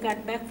Mengele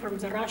got back from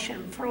the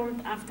Russian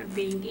front after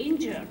being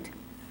injured,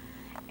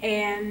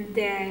 and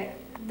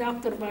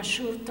Dr.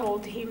 Bashur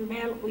told him,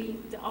 well,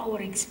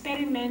 our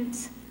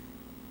experiments,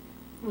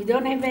 we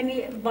don't have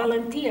any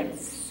volunteers.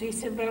 So he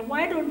said, well,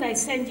 why don't I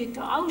send you to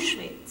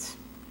Auschwitz,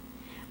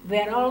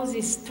 where all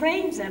these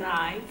trains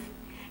arrive,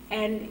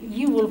 and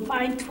you will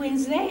find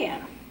twins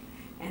there.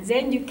 And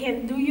then you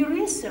can do your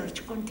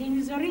research,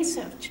 continue the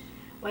research.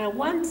 Well,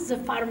 once the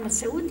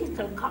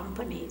pharmaceutical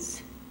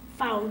companies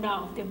found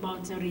out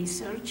about the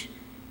research,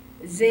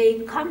 they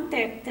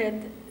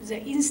contacted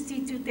the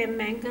Institute in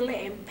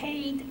Mengele and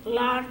paid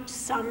large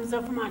sums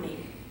of money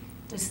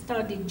to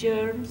study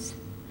germs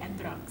and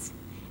drugs.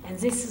 And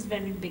this is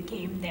when it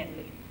became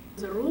deadly.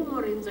 The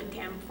rumor in the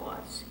camp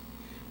was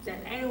that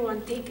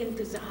anyone taken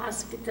to the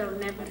hospital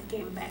never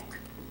came back.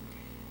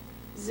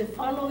 The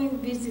following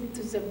visit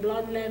to the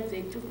blood lab,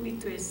 they took me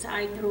to a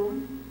side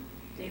room.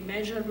 They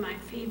measured my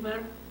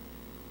fever,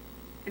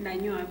 and I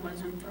knew I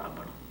was in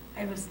trouble.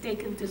 I was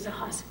taken to the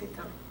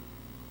hospital.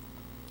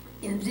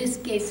 In this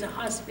case, the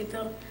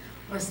hospital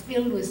was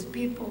filled with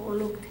people who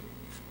looked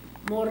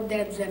more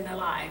dead than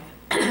alive.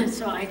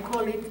 So I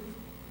call it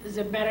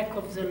the barrack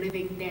of the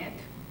living dead.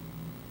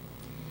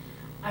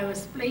 I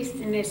was placed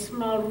in a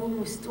small room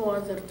with 2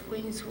 other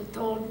twins who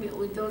told me,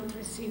 we don't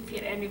receive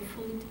here any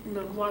food,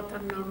 nor water,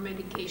 nor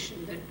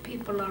medication, that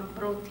people are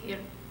brought here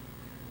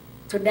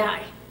to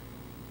die.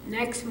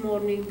 Next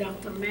morning,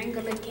 Dr.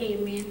 Mengele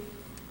came in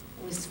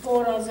with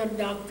 4 other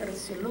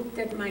doctors. He looked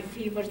at my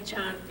fever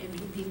chart and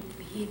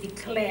he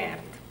declared,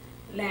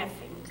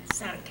 laughing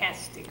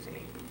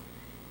sarcastically,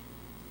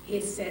 he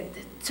said,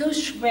 zu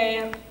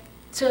schwer,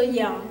 zu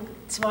young,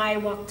 2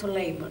 Wochen to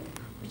leben,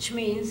 which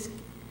means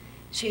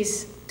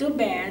she's too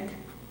bad,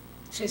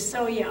 she's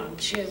so young,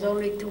 she has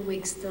only 2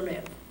 weeks to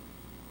live.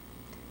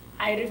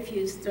 I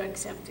refused to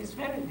accept his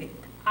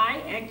verdict.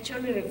 I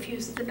actually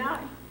refused to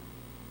die.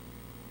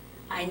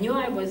 I knew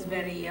I was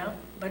very ill,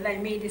 but I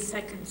made a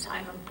second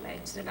silent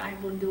pledge that I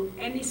will do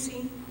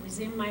anything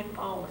within my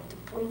power to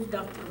prove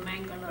Dr.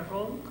 Mengele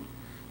wrong,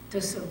 to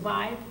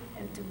survive,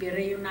 and to be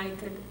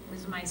reunited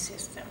with my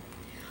sister.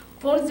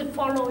 For the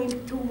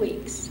following 2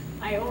 weeks,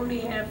 I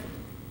only have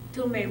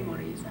 2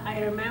 memories.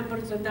 I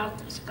remember the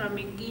doctors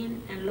coming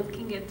in and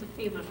looking at the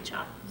fever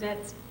chart.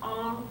 That's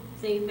all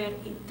they were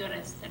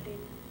interested in.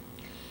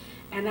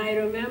 And I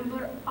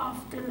remember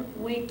often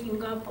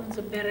waking up on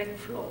the barrack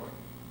floor.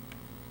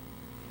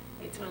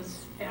 It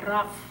was a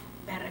rough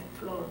barrack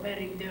floor,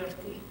 very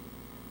dirty,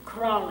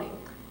 crawling,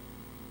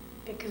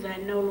 because I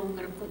no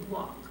longer could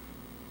walk,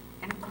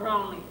 and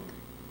crawling,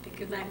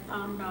 because I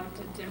found out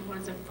that there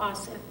was a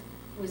faucet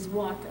with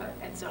water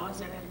at the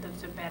other end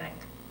of the barrack.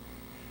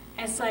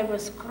 As I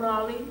was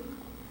crawling,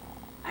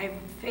 I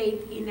would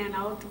fade in and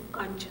out of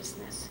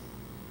consciousness.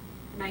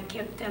 And I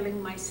kept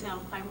telling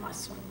myself, I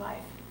must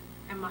survive,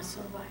 I must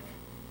survive.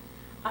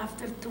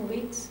 After 2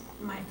 weeks,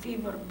 my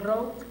fever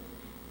broke,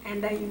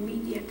 and I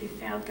immediately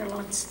felt a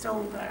lot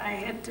stronger. I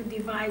had to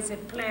devise a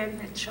plan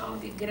that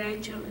showed a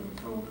gradual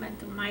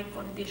improvement in my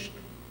condition.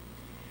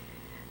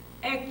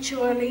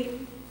 Actually,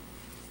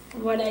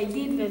 what I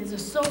did when the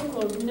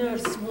so-called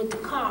nurse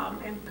would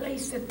come and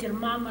place a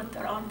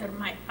thermometer under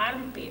my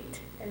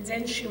armpit, and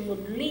then she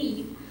would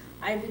leave,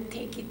 I would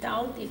take it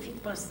out. If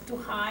it was too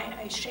high,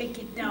 I shake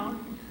it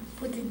down,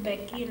 put it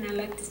back in, and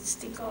let it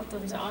stick out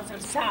on the other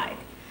side.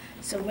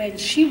 So when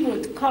she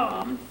would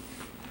come,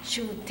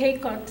 she would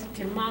take out the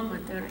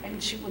thermometer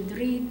and she would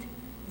read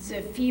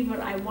the fever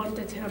I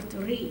wanted her to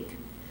read.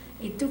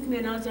 It took me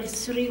another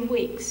 3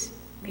 weeks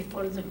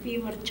before the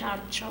fever chart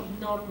showed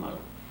normal,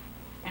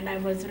 and I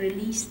was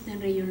released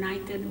and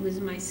reunited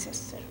with my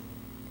sister.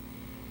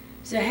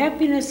 The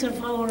happiness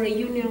of our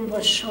reunion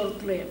was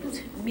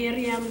short-lived.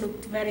 Miriam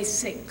looked very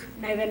sick.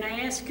 Now, when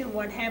I asked her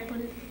what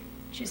happened,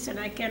 she said,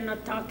 I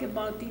cannot talk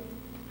about it.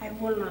 I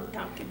will not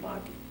talk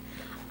about it.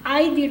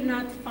 I did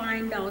not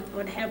find out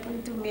what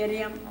happened to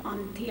Miriam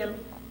until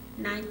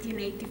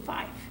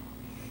 1985.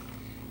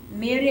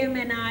 Miriam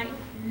and I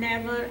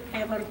never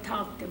ever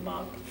talked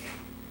about it.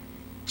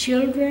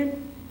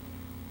 Children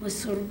who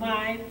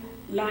survive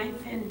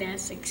life and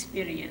death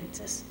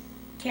experiences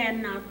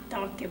cannot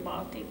talk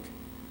about it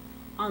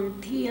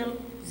until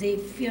they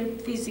feel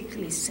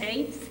physically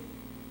safe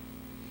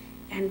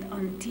and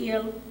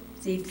until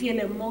they feel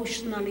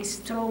emotionally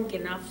strong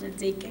enough that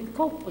they can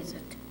cope with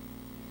it.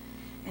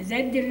 And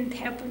that didn't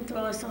happen to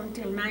us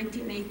until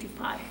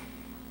 1985.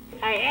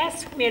 I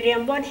asked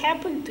Miriam, what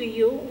happened to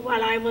you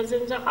while I was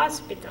in the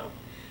hospital?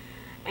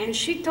 And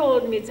she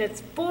told me that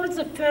for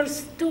the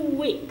first 2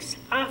 weeks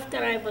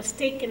after I was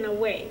taken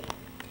away,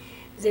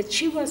 that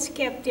she was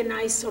kept in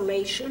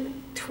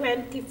isolation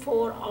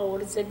 24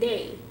 hours a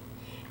day.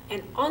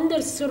 And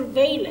under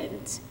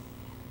surveillance,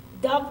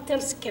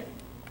 doctors kept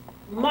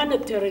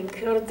monitoring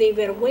her. They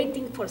were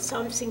waiting for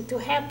something to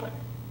happen.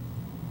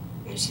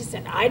 And she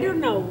said, I don't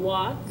know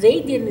what.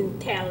 They didn't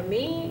tell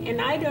me, and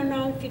I don't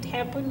know if it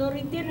happened or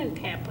it didn't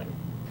happen.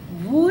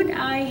 Would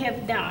I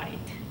have died?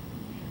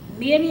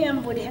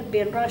 Miriam would have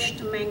been rushed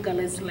to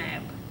Mengele's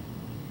lab,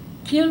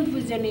 killed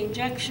with an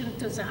injection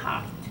to the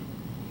heart.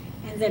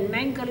 And then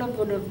Mengele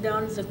would have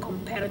done the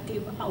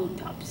comparative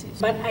autopsies.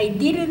 But I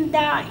didn't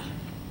die.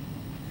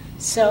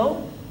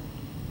 So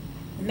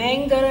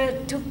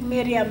Mengele took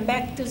Miriam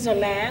back to the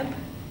lab,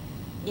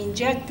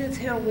 injected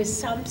her with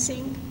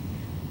something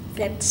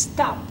that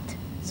stopped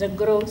the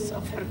growth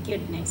of her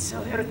kidneys.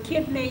 So her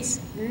kidneys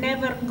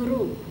never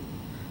grew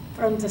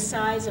from the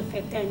size of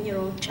a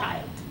 10-year-old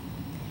child.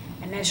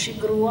 And as she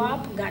grew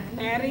up, got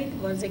married,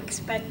 was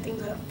expecting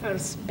her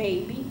first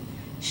baby,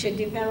 she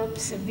developed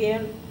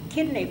severe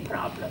kidney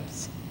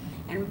problems.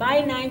 And by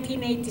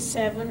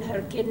 1987,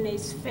 her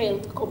kidneys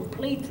failed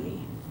completely.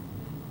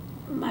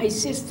 My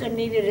sister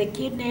needed a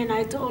kidney, and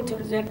I told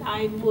her that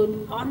I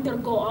would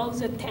undergo all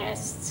the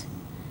tests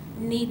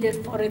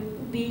needed for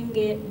it being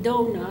a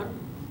donor,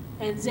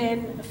 and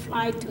then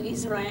fly to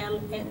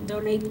Israel and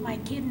donate my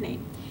kidney.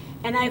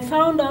 And I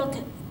found out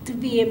to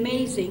be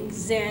amazing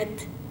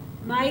that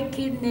my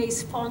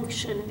kidneys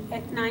functioned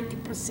at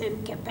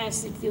 90%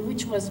 capacity,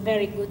 which was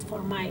very good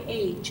for my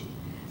age.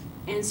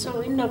 And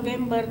so in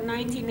November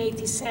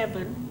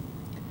 1987,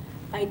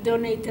 I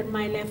donated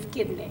my left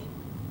kidney.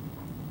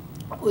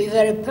 We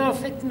were a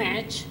perfect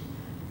match.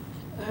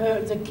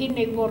 The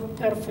kidney worked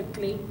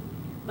perfectly.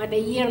 But a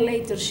year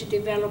later, she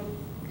developed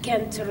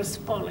cancerous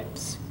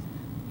polyps.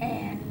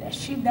 And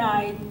she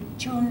died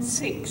June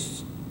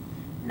 6,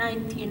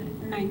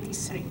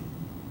 1993.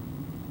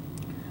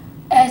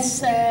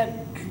 As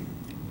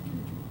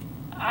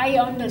I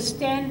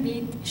understand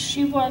it,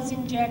 she was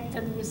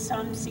injected with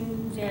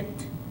something that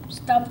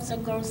stopped the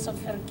growth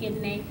of her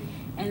kidney.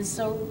 And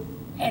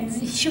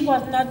she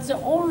was not the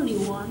only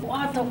one.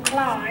 Otto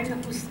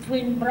Klein, whose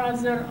twin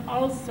brother,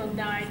 also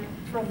died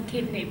from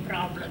kidney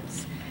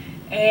problems.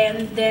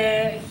 And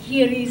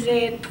here is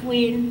a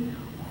twin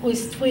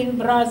whose twin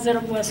brother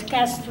was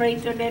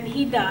castrated and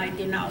he died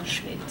in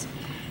Auschwitz.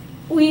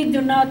 We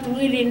do not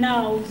really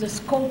know the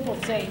scope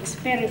of the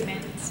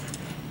experiments,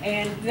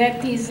 and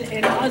that is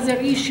another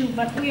issue,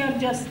 but we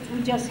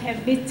just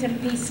have bits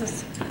and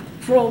pieces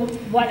from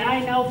what I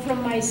know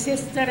from my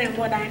sister and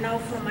what I know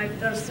from my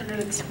personal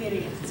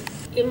experience.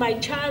 In my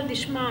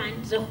childish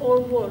mind, the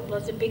whole world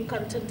was a big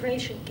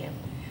concentration camp.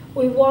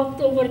 We walked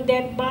over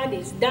dead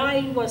bodies.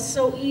 Dying was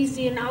so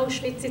easy in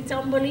Auschwitz, it's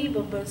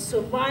unbelievable.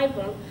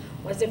 Survival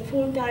was a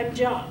full-time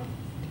job.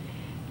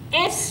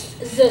 As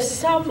the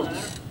summer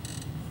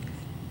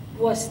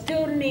was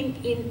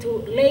turning into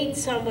late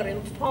summer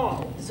and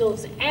fall,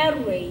 those air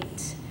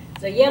raids,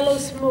 the yellow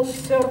smoke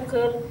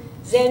circle,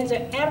 then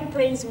the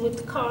airplanes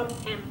would come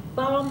and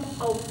bomb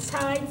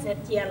outside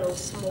that yellow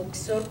smoke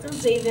circle.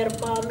 They were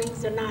bombing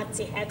the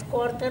Nazi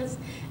headquarters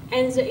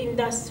and the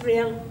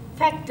industrial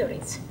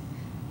factories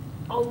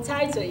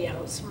outside the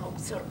yellow smoke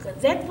circle.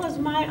 That was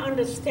my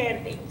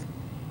understanding,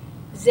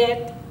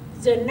 that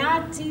the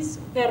Nazis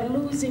were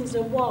losing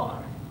the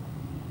war.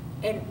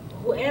 And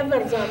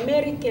whoever the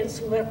Americans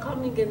who were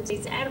coming in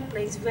these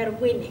airplanes were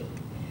winning.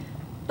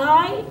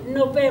 By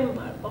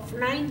November of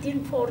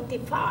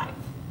 1945,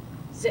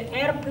 the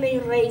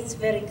airplane rates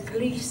were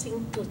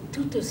increasing to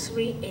 2 to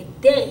 3 a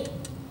day.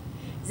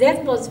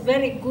 That was a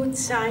very good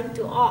sign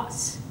to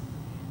us,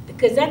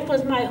 because that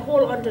was my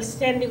whole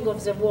understanding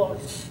of the war.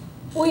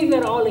 We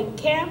were all in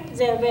camp.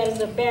 There were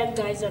the bad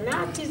guys, the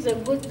Nazis, the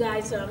good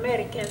guys, the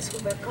Americans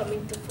who were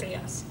coming to free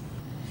us.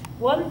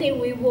 One day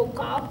we woke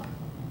up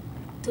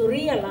to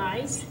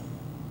realize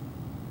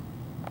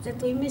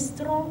that we missed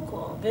roll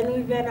call. When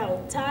we went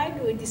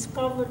outside, we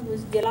discovered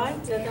with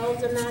delight that all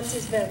the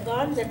Nazis were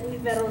gone, that we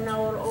were on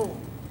our own.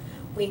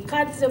 We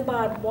cut the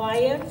barbed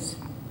wires.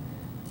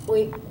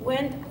 We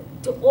went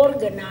to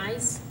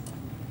organize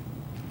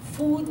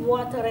food,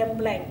 water, and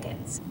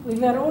blankets. We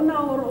were on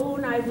our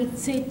own, I would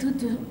say,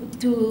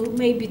 to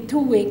maybe 2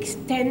 weeks,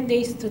 10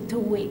 days to 2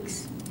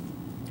 weeks.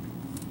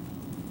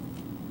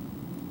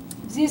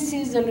 This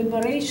is a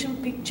liberation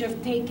picture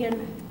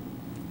taken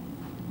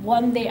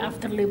one day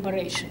after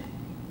liberation.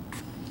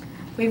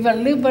 We were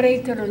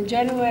liberated on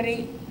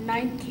January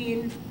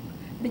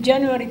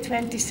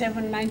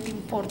 27,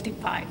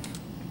 1945.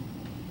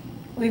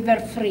 We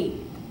were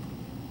free.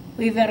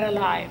 We were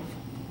alive.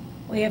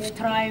 We have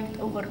thrived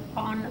over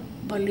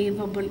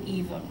unbelievable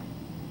evil.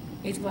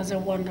 It was a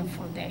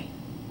wonderful day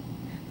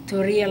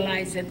to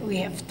realize that we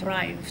have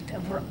thrived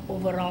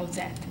over all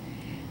that.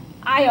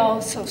 I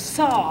also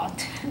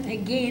thought,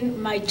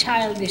 again, my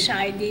childish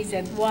ideas,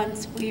 that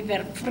once we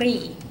were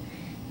free,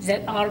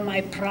 that all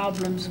my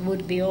problems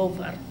would be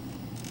over.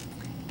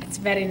 It's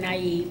very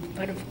naive,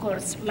 but of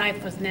course,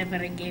 life was never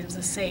again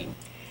the same.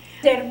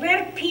 There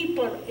were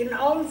people in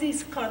all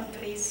these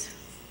countries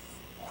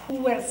who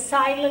were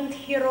silent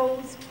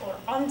heroes or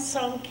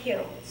unsung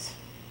heroes,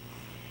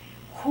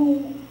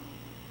 who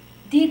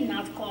did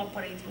not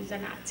cooperate with the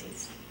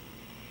Nazis.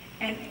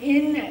 And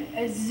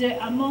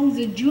among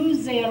the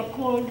Jews, they are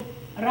called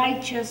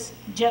righteous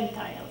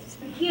Gentiles.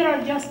 Here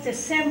are just a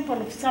sample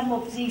of some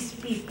of these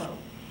people.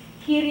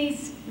 Here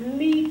is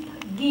Miep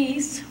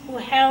Gies, who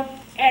helped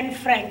Anne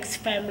Frank's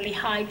family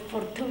hide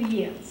for 2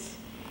 years.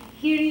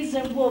 Here is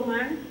a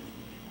woman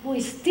who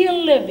is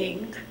still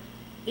living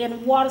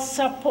in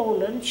Warsaw,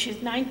 Poland.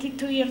 She's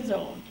 92 years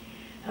old.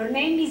 Her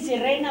name is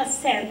Irena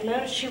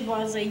Sandler. She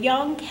was a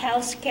young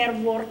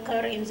healthcare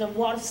worker in the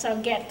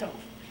Warsaw ghetto.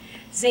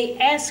 They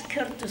asked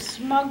her to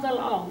smuggle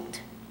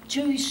out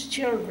Jewish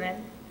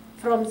children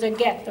from the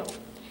ghetto.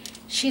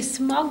 She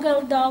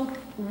smuggled out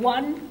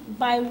one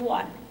by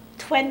one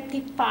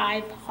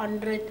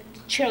 2,500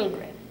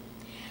 children,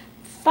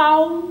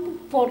 found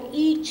for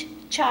each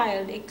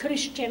child a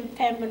Christian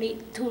family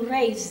to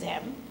raise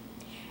them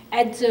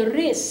at the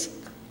risk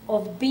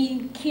of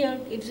being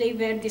killed if they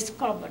were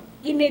discovered.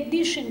 In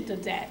addition to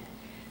that,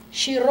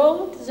 she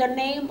wrote the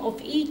name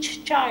of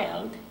each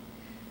child,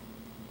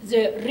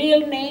 the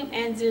real name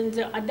and then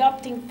the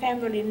adopting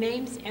family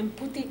names, and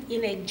put it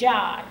in a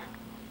jar.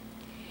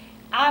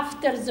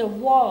 After the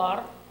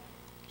war,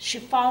 she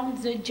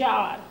found the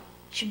jar.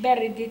 She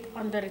buried it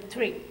under a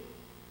tree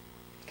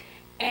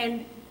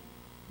and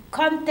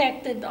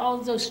contacted all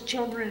those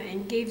children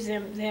and gave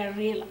them their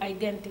real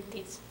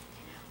identities.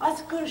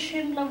 Oskar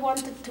Schindler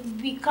wanted to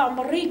become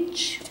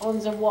rich on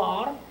the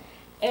war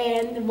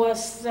and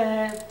was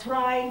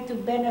trying to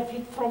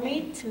benefit from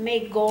it,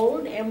 make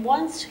gold. And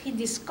once he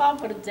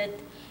discovered that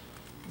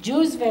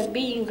Jews were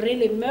being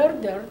really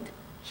murdered,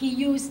 he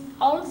used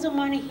all the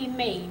money he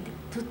made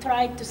to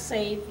try to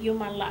save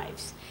human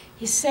lives.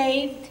 He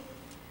saved,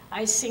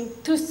 I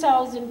think,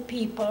 2,000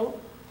 people,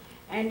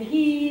 and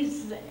he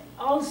is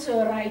also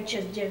a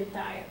righteous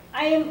Gentile.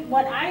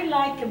 What I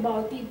like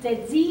about it,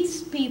 that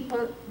these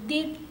people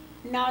did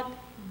not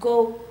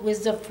go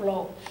with the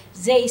flow.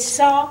 They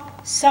saw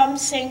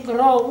something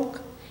wrong,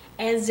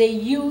 and they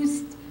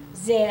used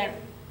their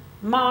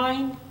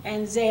mind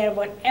and their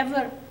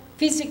whatever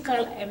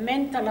physical and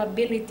mental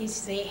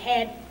abilities they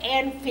had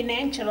and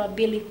financial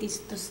abilities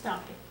to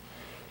stop it.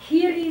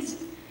 Here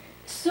is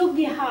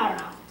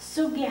Sugihara.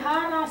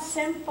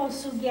 Sempo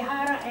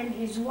Sugihara and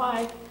his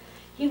wife.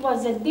 He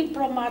was a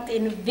diplomat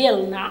in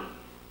Vilna,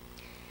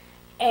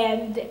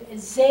 and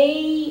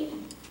he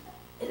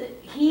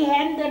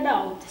handed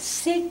out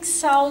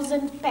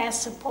 6,000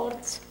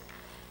 passports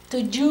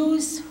to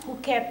Jews who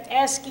kept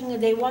asking,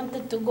 they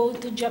wanted to go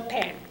to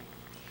Japan.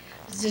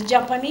 The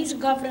Japanese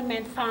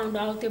government found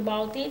out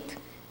about it.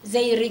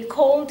 They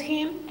recalled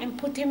him and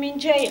put him in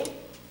jail.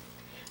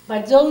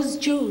 But those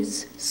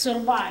Jews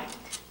survived.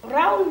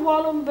 Raoul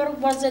Wallenberg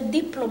was a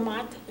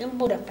diplomat in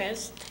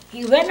Budapest.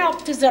 He went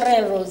up to the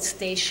railroad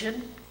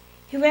station.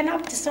 He went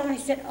up to someone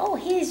and said, "Oh,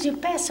 here is your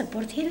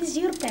passport, here is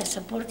your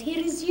passport,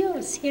 here is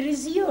yours, here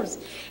is yours."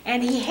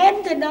 And he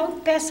handed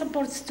out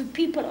passports to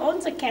people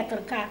on the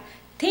cattle car,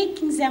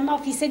 taking them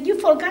off. He said, "You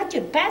forgot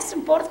your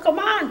passport, come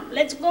on,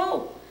 let's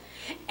go."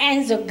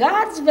 And the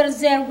guards were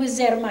there with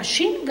their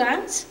machine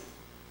guns,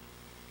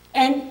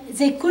 and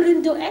they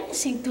couldn't do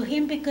anything to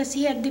him because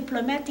he had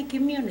diplomatic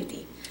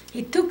immunity.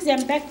 He took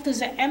them back to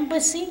the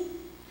embassy,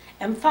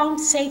 and found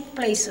safe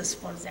places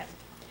for them.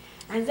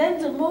 And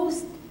then the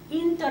most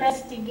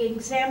interesting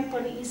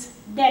example is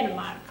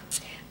Denmark.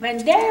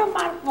 When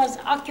Denmark was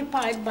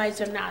occupied by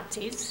the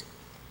Nazis,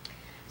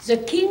 the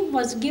king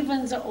was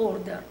given the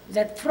order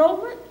that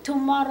from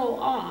tomorrow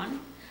on,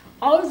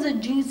 all the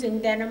Jews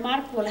in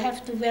Denmark will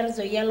have to wear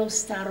the yellow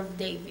Star of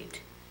David.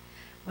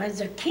 When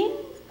the king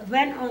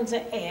went on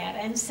the air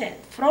and said,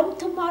 from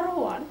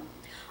tomorrow on,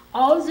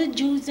 all the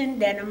Jews in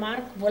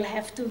Denmark will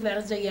have to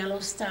wear the yellow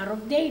Star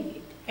of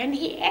David. And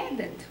he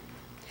added,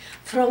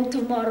 from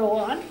tomorrow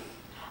on,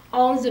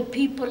 all the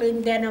people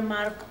in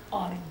Denmark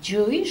are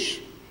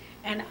Jewish,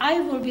 and I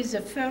will be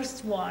the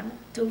first one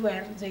to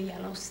wear the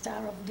yellow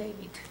Star of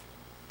David.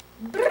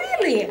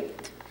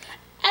 Brilliant!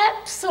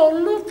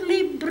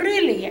 Absolutely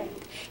brilliant.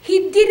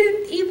 He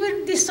didn't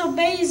even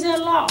disobey the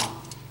law.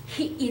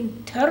 He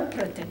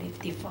interpreted it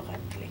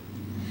differently.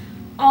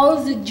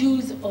 All the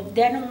Jews of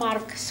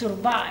Denmark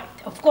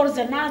survived. Of course,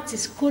 the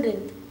Nazis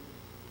couldn't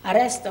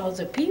arrest all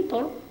the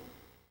people.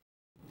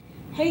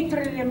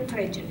 Hatred and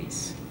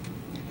prejudice.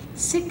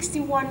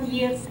 61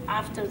 years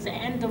after the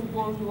end of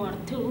World War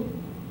II,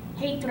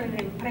 hatred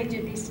and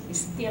prejudice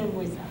is still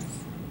with us.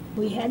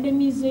 We had a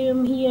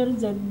museum here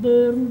that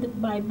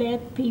burned by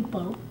bad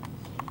people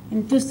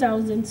in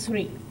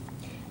 2003.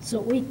 So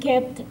we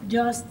kept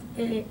just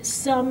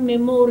some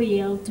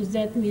memorial to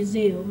that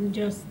museum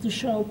just to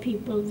show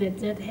people that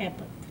that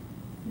happened,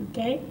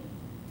 okay?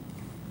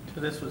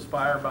 So this was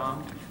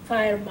firebombed?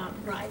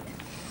 Firebombed, right,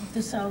 in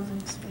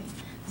 2003.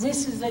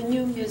 This is a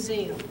new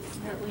museum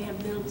that we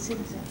have built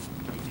since then.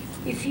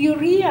 If you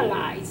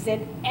realize that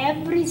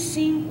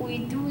everything we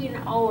do in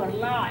our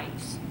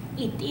lives,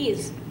 it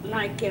is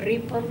like a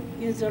ripple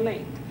in the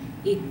lake.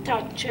 It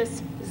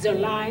touches the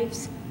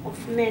lives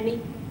of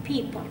many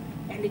people,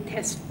 and it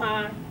has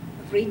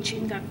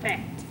far-reaching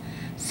effect.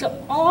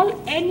 So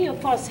all any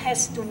of us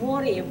has to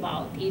worry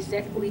about is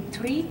that we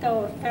treat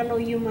our fellow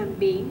human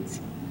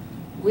beings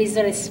with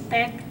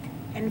respect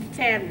and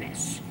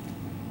fairness,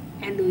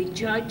 and we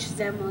judge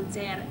them on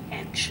their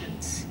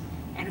actions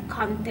and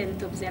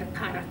content of their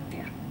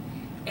character,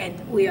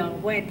 and we are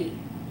ready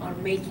or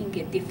making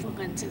a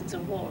difference in the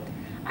world.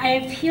 I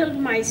have healed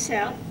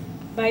myself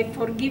by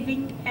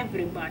forgiving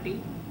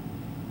everybody,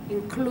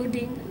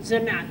 including the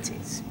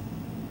Nazis.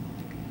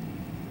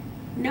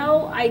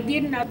 No, I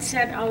did not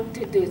set out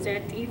to do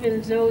that,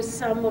 even though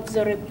some of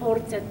the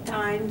reports at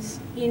times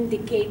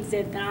indicate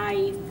that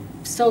I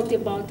thought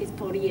about it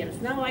for years.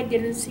 No, I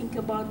didn't think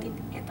about it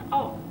at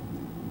all.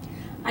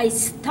 I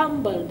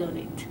stumbled on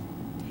it.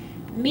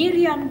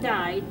 Miriam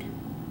died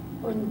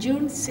on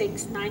June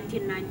 6,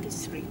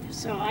 1993.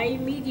 So I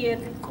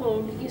immediately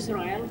called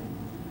Israel,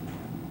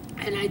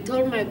 and I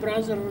told my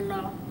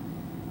brother-in-law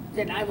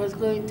that I was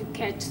going to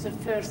catch the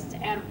first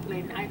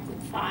airplane I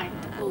could find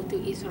to go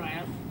to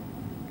Israel,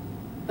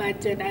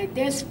 but that I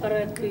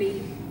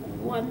desperately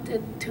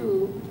wanted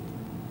to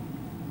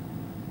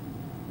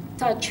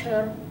touch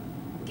her,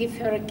 give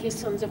her a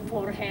kiss on the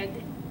forehead,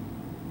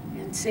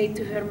 and say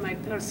to her my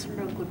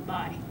personal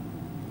goodbye.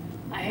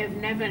 I have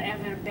never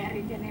ever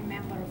buried any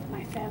member of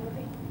my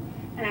family,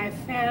 and I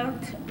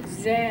felt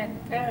that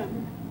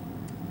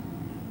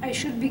I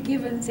should be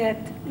given that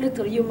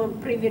little human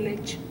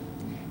privilege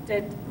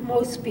that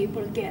most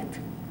people get.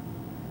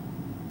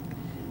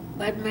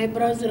 But my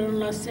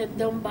brother-in-law said,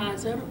 don't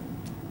bother,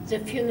 the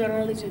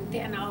funeral is in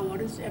 10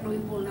 hours and we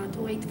will not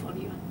wait for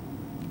you.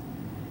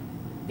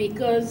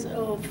 Because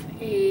of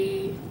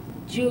a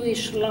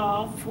Jewish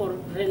law for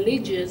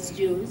religious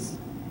Jews,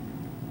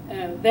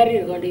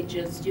 very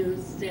religious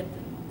Jews, that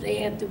they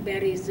had to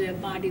bury their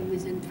body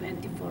within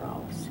 24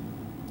 hours.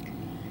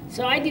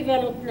 So I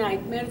developed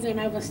nightmares, and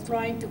I was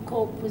trying to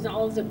cope with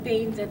all the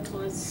pain that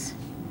was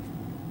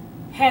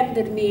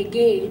handed me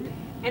again.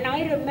 And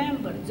I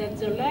remember that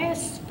the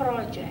last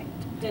project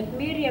that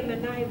Miriam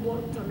and I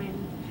worked on,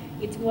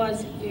 it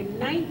was in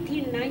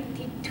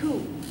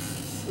 1992.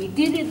 We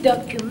did a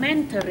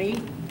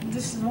documentary.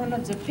 This is one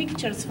of the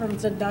pictures from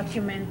the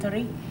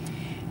documentary,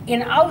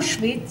 in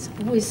Auschwitz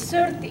with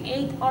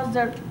 38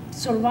 other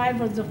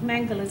survivors of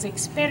Mengelé's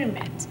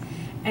experiments.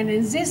 And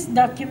in this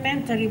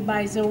documentary,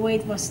 by the way,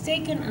 it was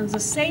taken in the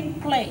same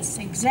place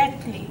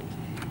exactly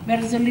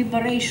where the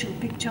liberation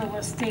picture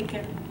was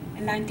taken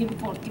in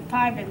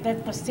 1945, and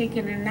that was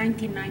taken in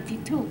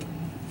 1992.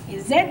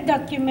 In that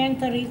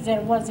documentary,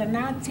 there was a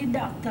Nazi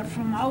doctor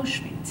from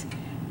Auschwitz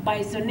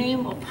by the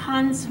name of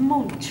Hans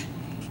Munch.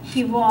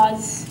 He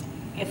was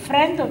a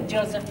friend of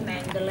Joseph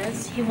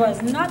Mengelé's. He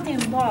was not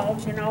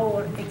involved in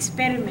our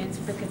experiments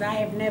because I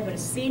have never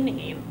seen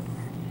him.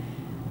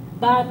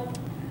 But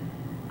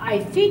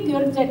I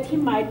figured that he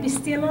might be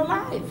still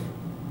alive.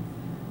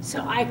 So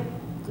I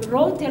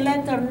wrote a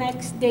letter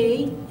next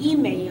day, we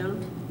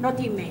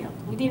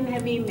didn't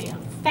have email,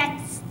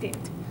 faxed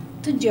it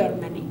to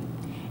Germany,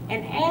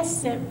 and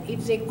asked them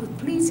if they could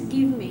please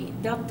give me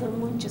Dr.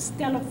 Munch's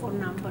telephone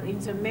number in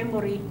the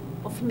memory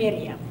of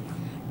Miriam.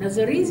 Now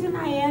the reason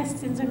I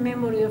asked in the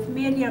memory of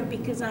Miriam,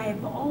 because I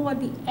have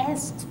already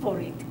asked for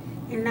it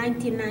in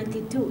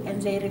 1992,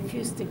 and they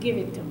refused to give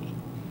it to me.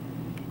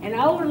 An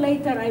hour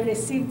later, I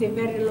received a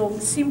very long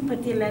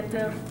sympathy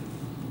letter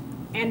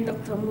and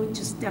Dr.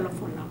 Munch's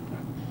telephone number.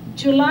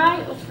 July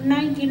of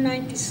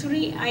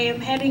 1993, I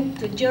am heading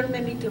to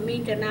Germany to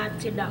meet a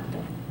Nazi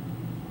doctor.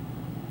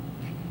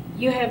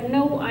 You have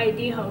no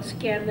idea how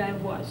scared I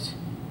was.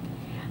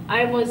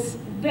 I was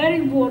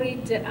very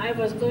worried that I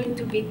was going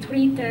to be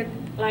treated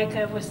like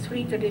I was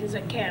treated in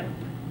the camp,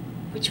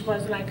 which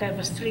was like I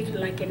was treated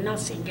like a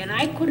nothing, and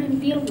I couldn't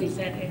deal with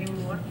that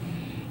anymore.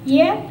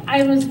 Yet,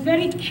 I was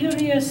very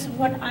curious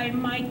what I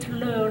might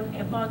learn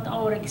about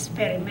our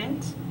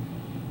experiments,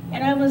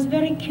 and I was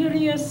very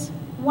curious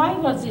why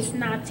was this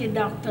Nazi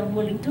doctor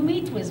willing to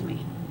meet with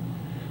me.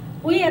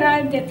 We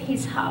arrived at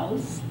his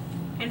house,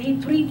 and he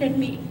treated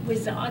me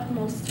with the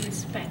utmost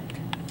respect.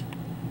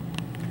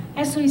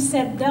 As we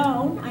sat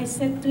down, I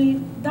said to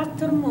him,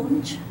 Dr.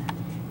 Munch,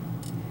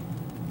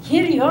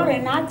 here you are, a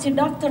Nazi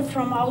doctor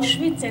from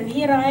Auschwitz, and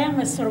here I am,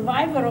 a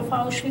survivor of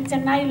Auschwitz,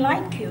 and I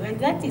like you, and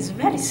that is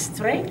very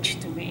strange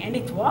to me, and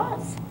it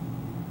was.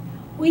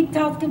 We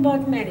talked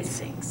about many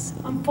things.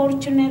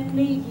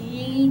 Unfortunately,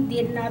 he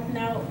did not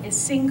know a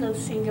single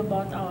thing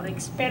about our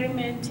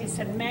experiments. He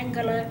said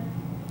Mengele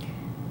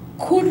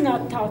could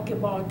not talk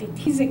about it.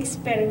 His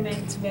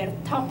experiments were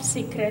top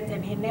secret,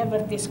 and he never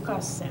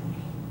discussed them.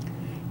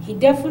 He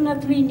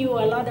definitely knew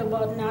a lot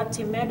about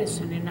Nazi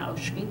medicine in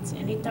Auschwitz,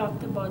 and he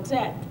talked about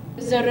that.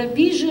 The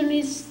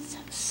revisionists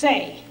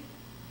say,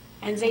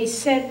 and they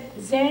said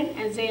then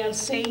and they are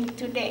saying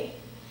today,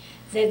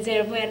 that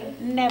there were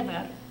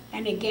never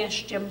any gas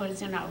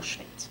chambers in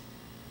Auschwitz.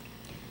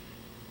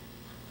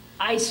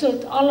 I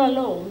thought all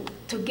along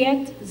to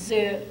get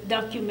the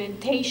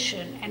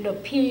documentation and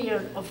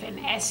opinion of an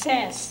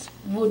SS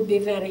would be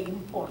very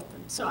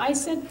important. So I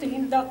said to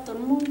him, Dr.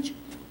 Munch,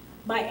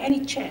 by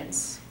any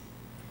chance,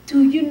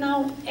 do you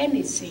know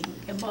anything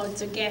about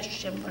the gas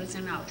chambers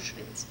in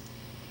Auschwitz?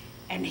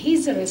 And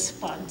his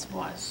response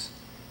was,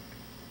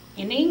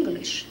 in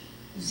English,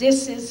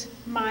 this is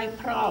my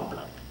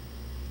problem.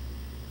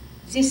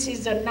 This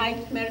is a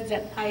nightmare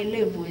that I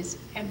live with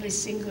every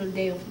single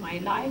day of my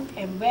life,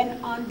 and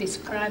went on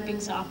describing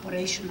the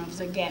operation of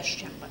the gas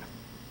chamber.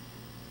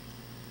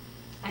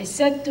 I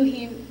said to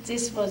him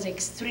this was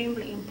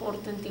extremely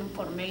important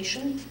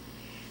information,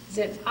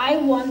 that I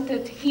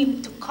wanted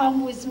him to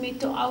come with me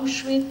to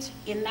Auschwitz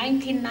in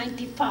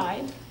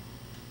 1995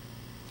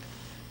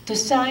 to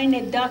sign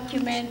a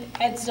document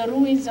at the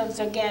ruins of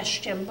the gas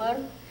chamber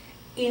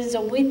in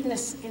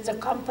the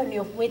company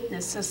of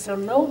witnesses, so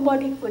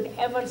nobody could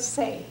ever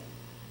say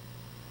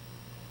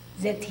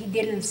that he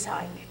didn't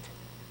sign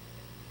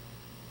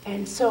it.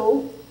 And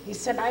so he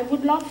said, I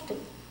would love to.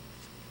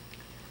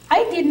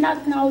 I did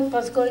not know it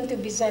was going to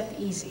be that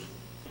easy.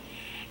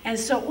 And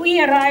so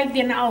we arrived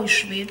in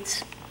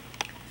Auschwitz.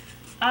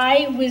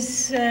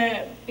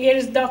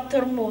 Here's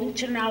Dr.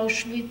 Munch in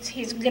Auschwitz,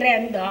 his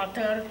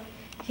granddaughter,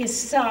 his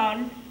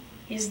son,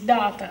 his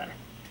daughter,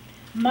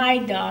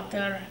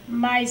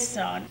 my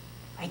son.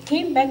 I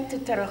came back to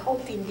Terre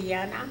Haute,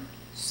 Indiana,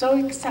 so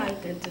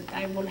excited that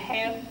I will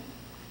have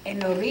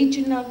an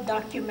original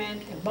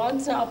document about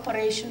the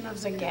operation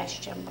of the gas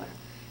chamber,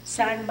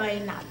 signed by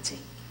a Nazi.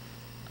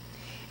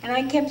 And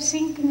I kept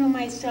thinking to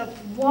myself,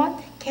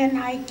 what can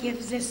I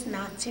give this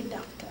Nazi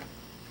doctor?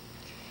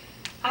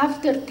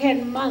 After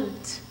 10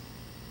 months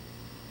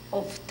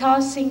of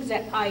tossing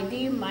that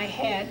idea in my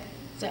head,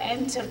 the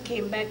answer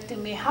came back to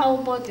me, how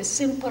about a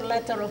simple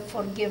letter of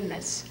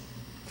forgiveness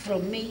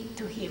from me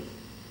to him?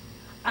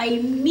 I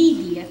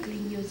immediately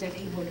knew that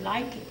he would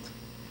like it.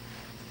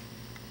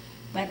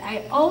 But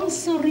I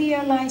also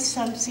realized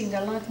something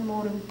a lot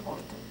more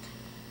important,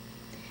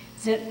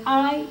 that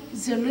I,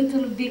 the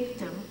little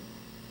victim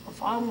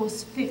of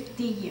almost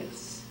 50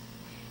 years,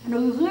 and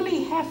we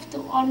really have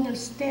to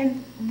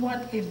understand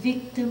what a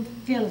victim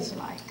feels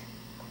like.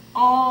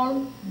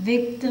 All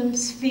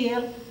victims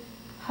feel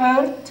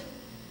hurt,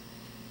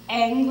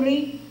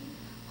 angry,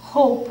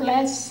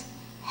 hopeless,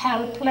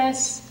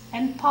 helpless,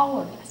 and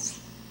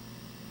powerless.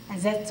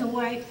 And that's the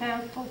way I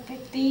felt for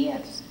 50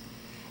 years.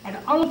 And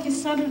all of a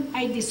sudden,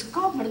 I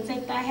discovered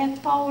that I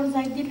had powers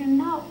I didn't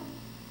know.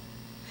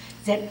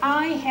 That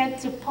I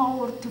had the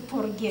power to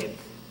forgive.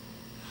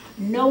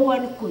 No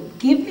one could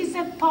give me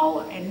that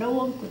power, and no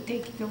one could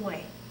take it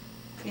away.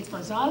 It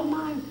was all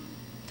mine,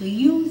 to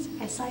use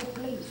as I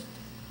pleased.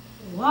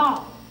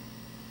 Wow!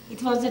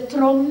 It was a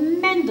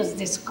tremendous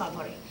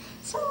discovery.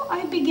 So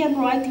I began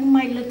writing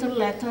my little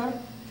letter.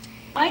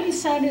 I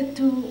decided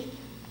to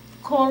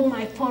call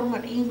my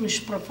former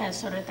English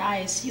professor at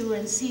ISU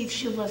and see if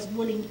she was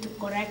willing to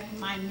correct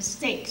my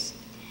mistakes.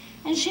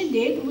 And she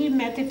did. We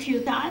met a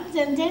few times,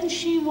 and then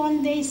she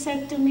one day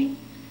said to me,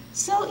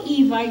 so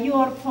Eva, you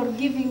are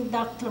forgiving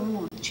Dr.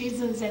 Munch,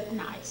 isn't that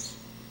nice?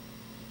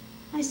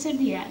 I said,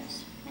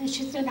 yes. And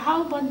she said,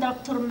 how about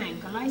Dr.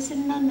 Mengele? I said,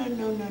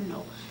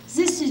 no.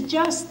 This is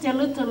just a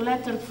little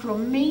letter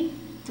from me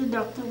to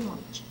Dr.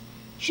 Munch.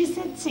 She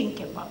said,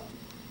 think about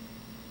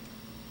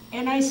it.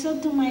 And I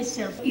thought to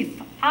myself, if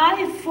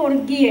I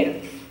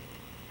forgive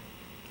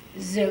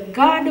the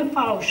God of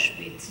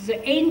Auschwitz,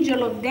 the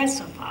angel of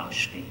death of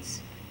Auschwitz,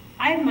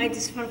 I might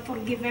as well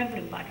forgive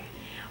everybody.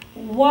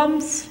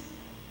 Once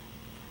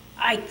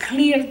I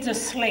cleared the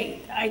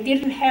slate, I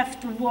didn't have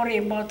to worry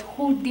about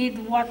who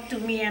did what to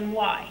me and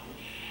why.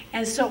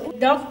 And so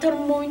Dr.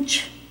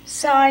 Munch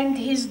signed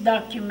his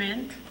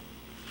document.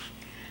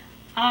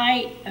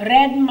 I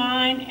read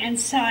mine and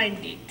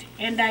signed it,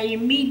 and I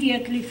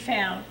immediately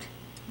felt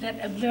that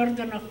a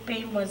burden of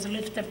pain was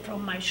lifted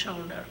from my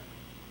shoulder,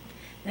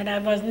 that I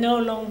was no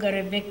longer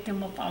a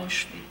victim of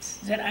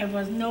Auschwitz, that I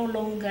was no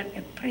longer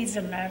a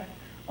prisoner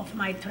of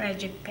my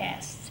tragic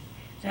past,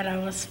 that I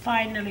was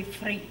finally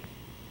free.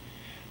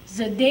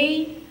 The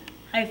day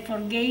I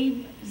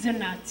forgave the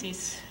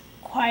Nazis,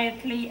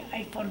 quietly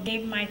I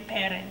forgave my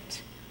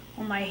parents,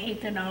 whom I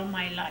hated all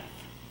my life.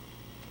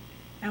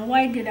 And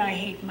why did I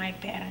hate my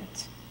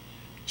parents?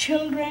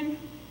 Children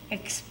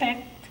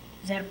expect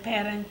their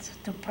parents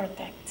to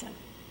protect them.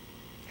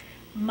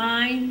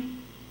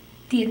 Mine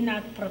did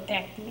not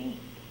protect me,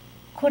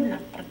 could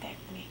not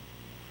protect me.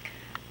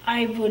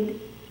 I would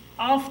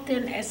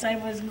often, as I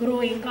was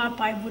growing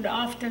up, I would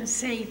often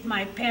say if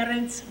my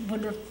parents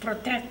would have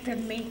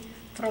protected me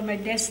from a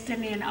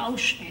destiny in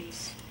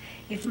Auschwitz,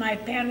 if my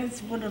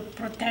parents would have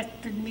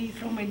protected me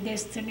from a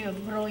destiny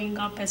of growing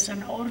up as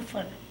an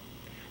orphan,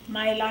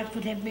 my life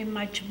would have been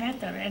much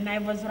better, and I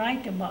was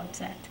right about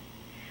that.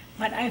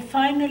 But I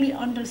finally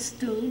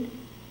understood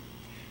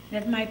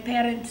that my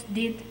parents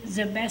did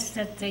the best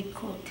that they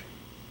could.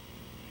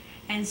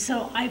 And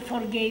so I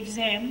forgave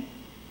them,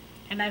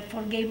 and I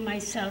forgave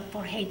myself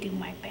for hating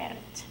my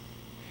parents.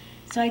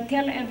 So I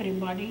tell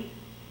everybody,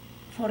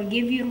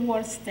 forgive your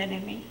worst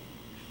enemy.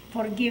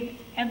 Forgive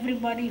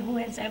everybody who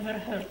has ever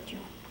hurt you.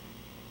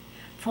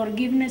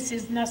 Forgiveness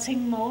is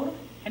nothing more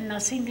and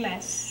nothing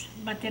less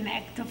but an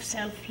act of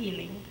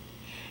self-healing,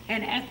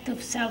 an act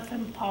of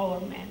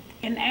self-empowerment,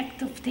 an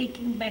act of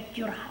taking back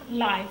your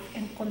life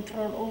and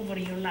control over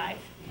your life.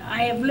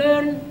 I have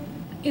learned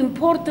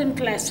important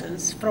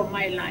lessons from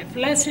my life.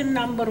 Lesson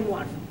number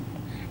one,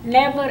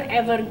 never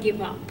ever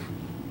give up.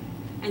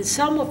 And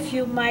some of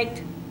you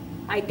might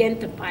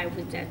identify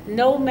with that.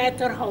 No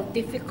matter how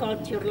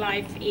difficult your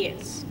life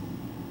is,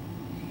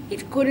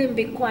 it couldn't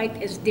be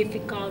quite as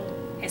difficult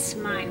as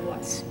mine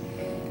was.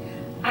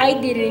 I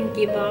didn't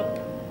give up.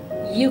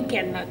 You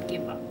cannot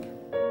give up.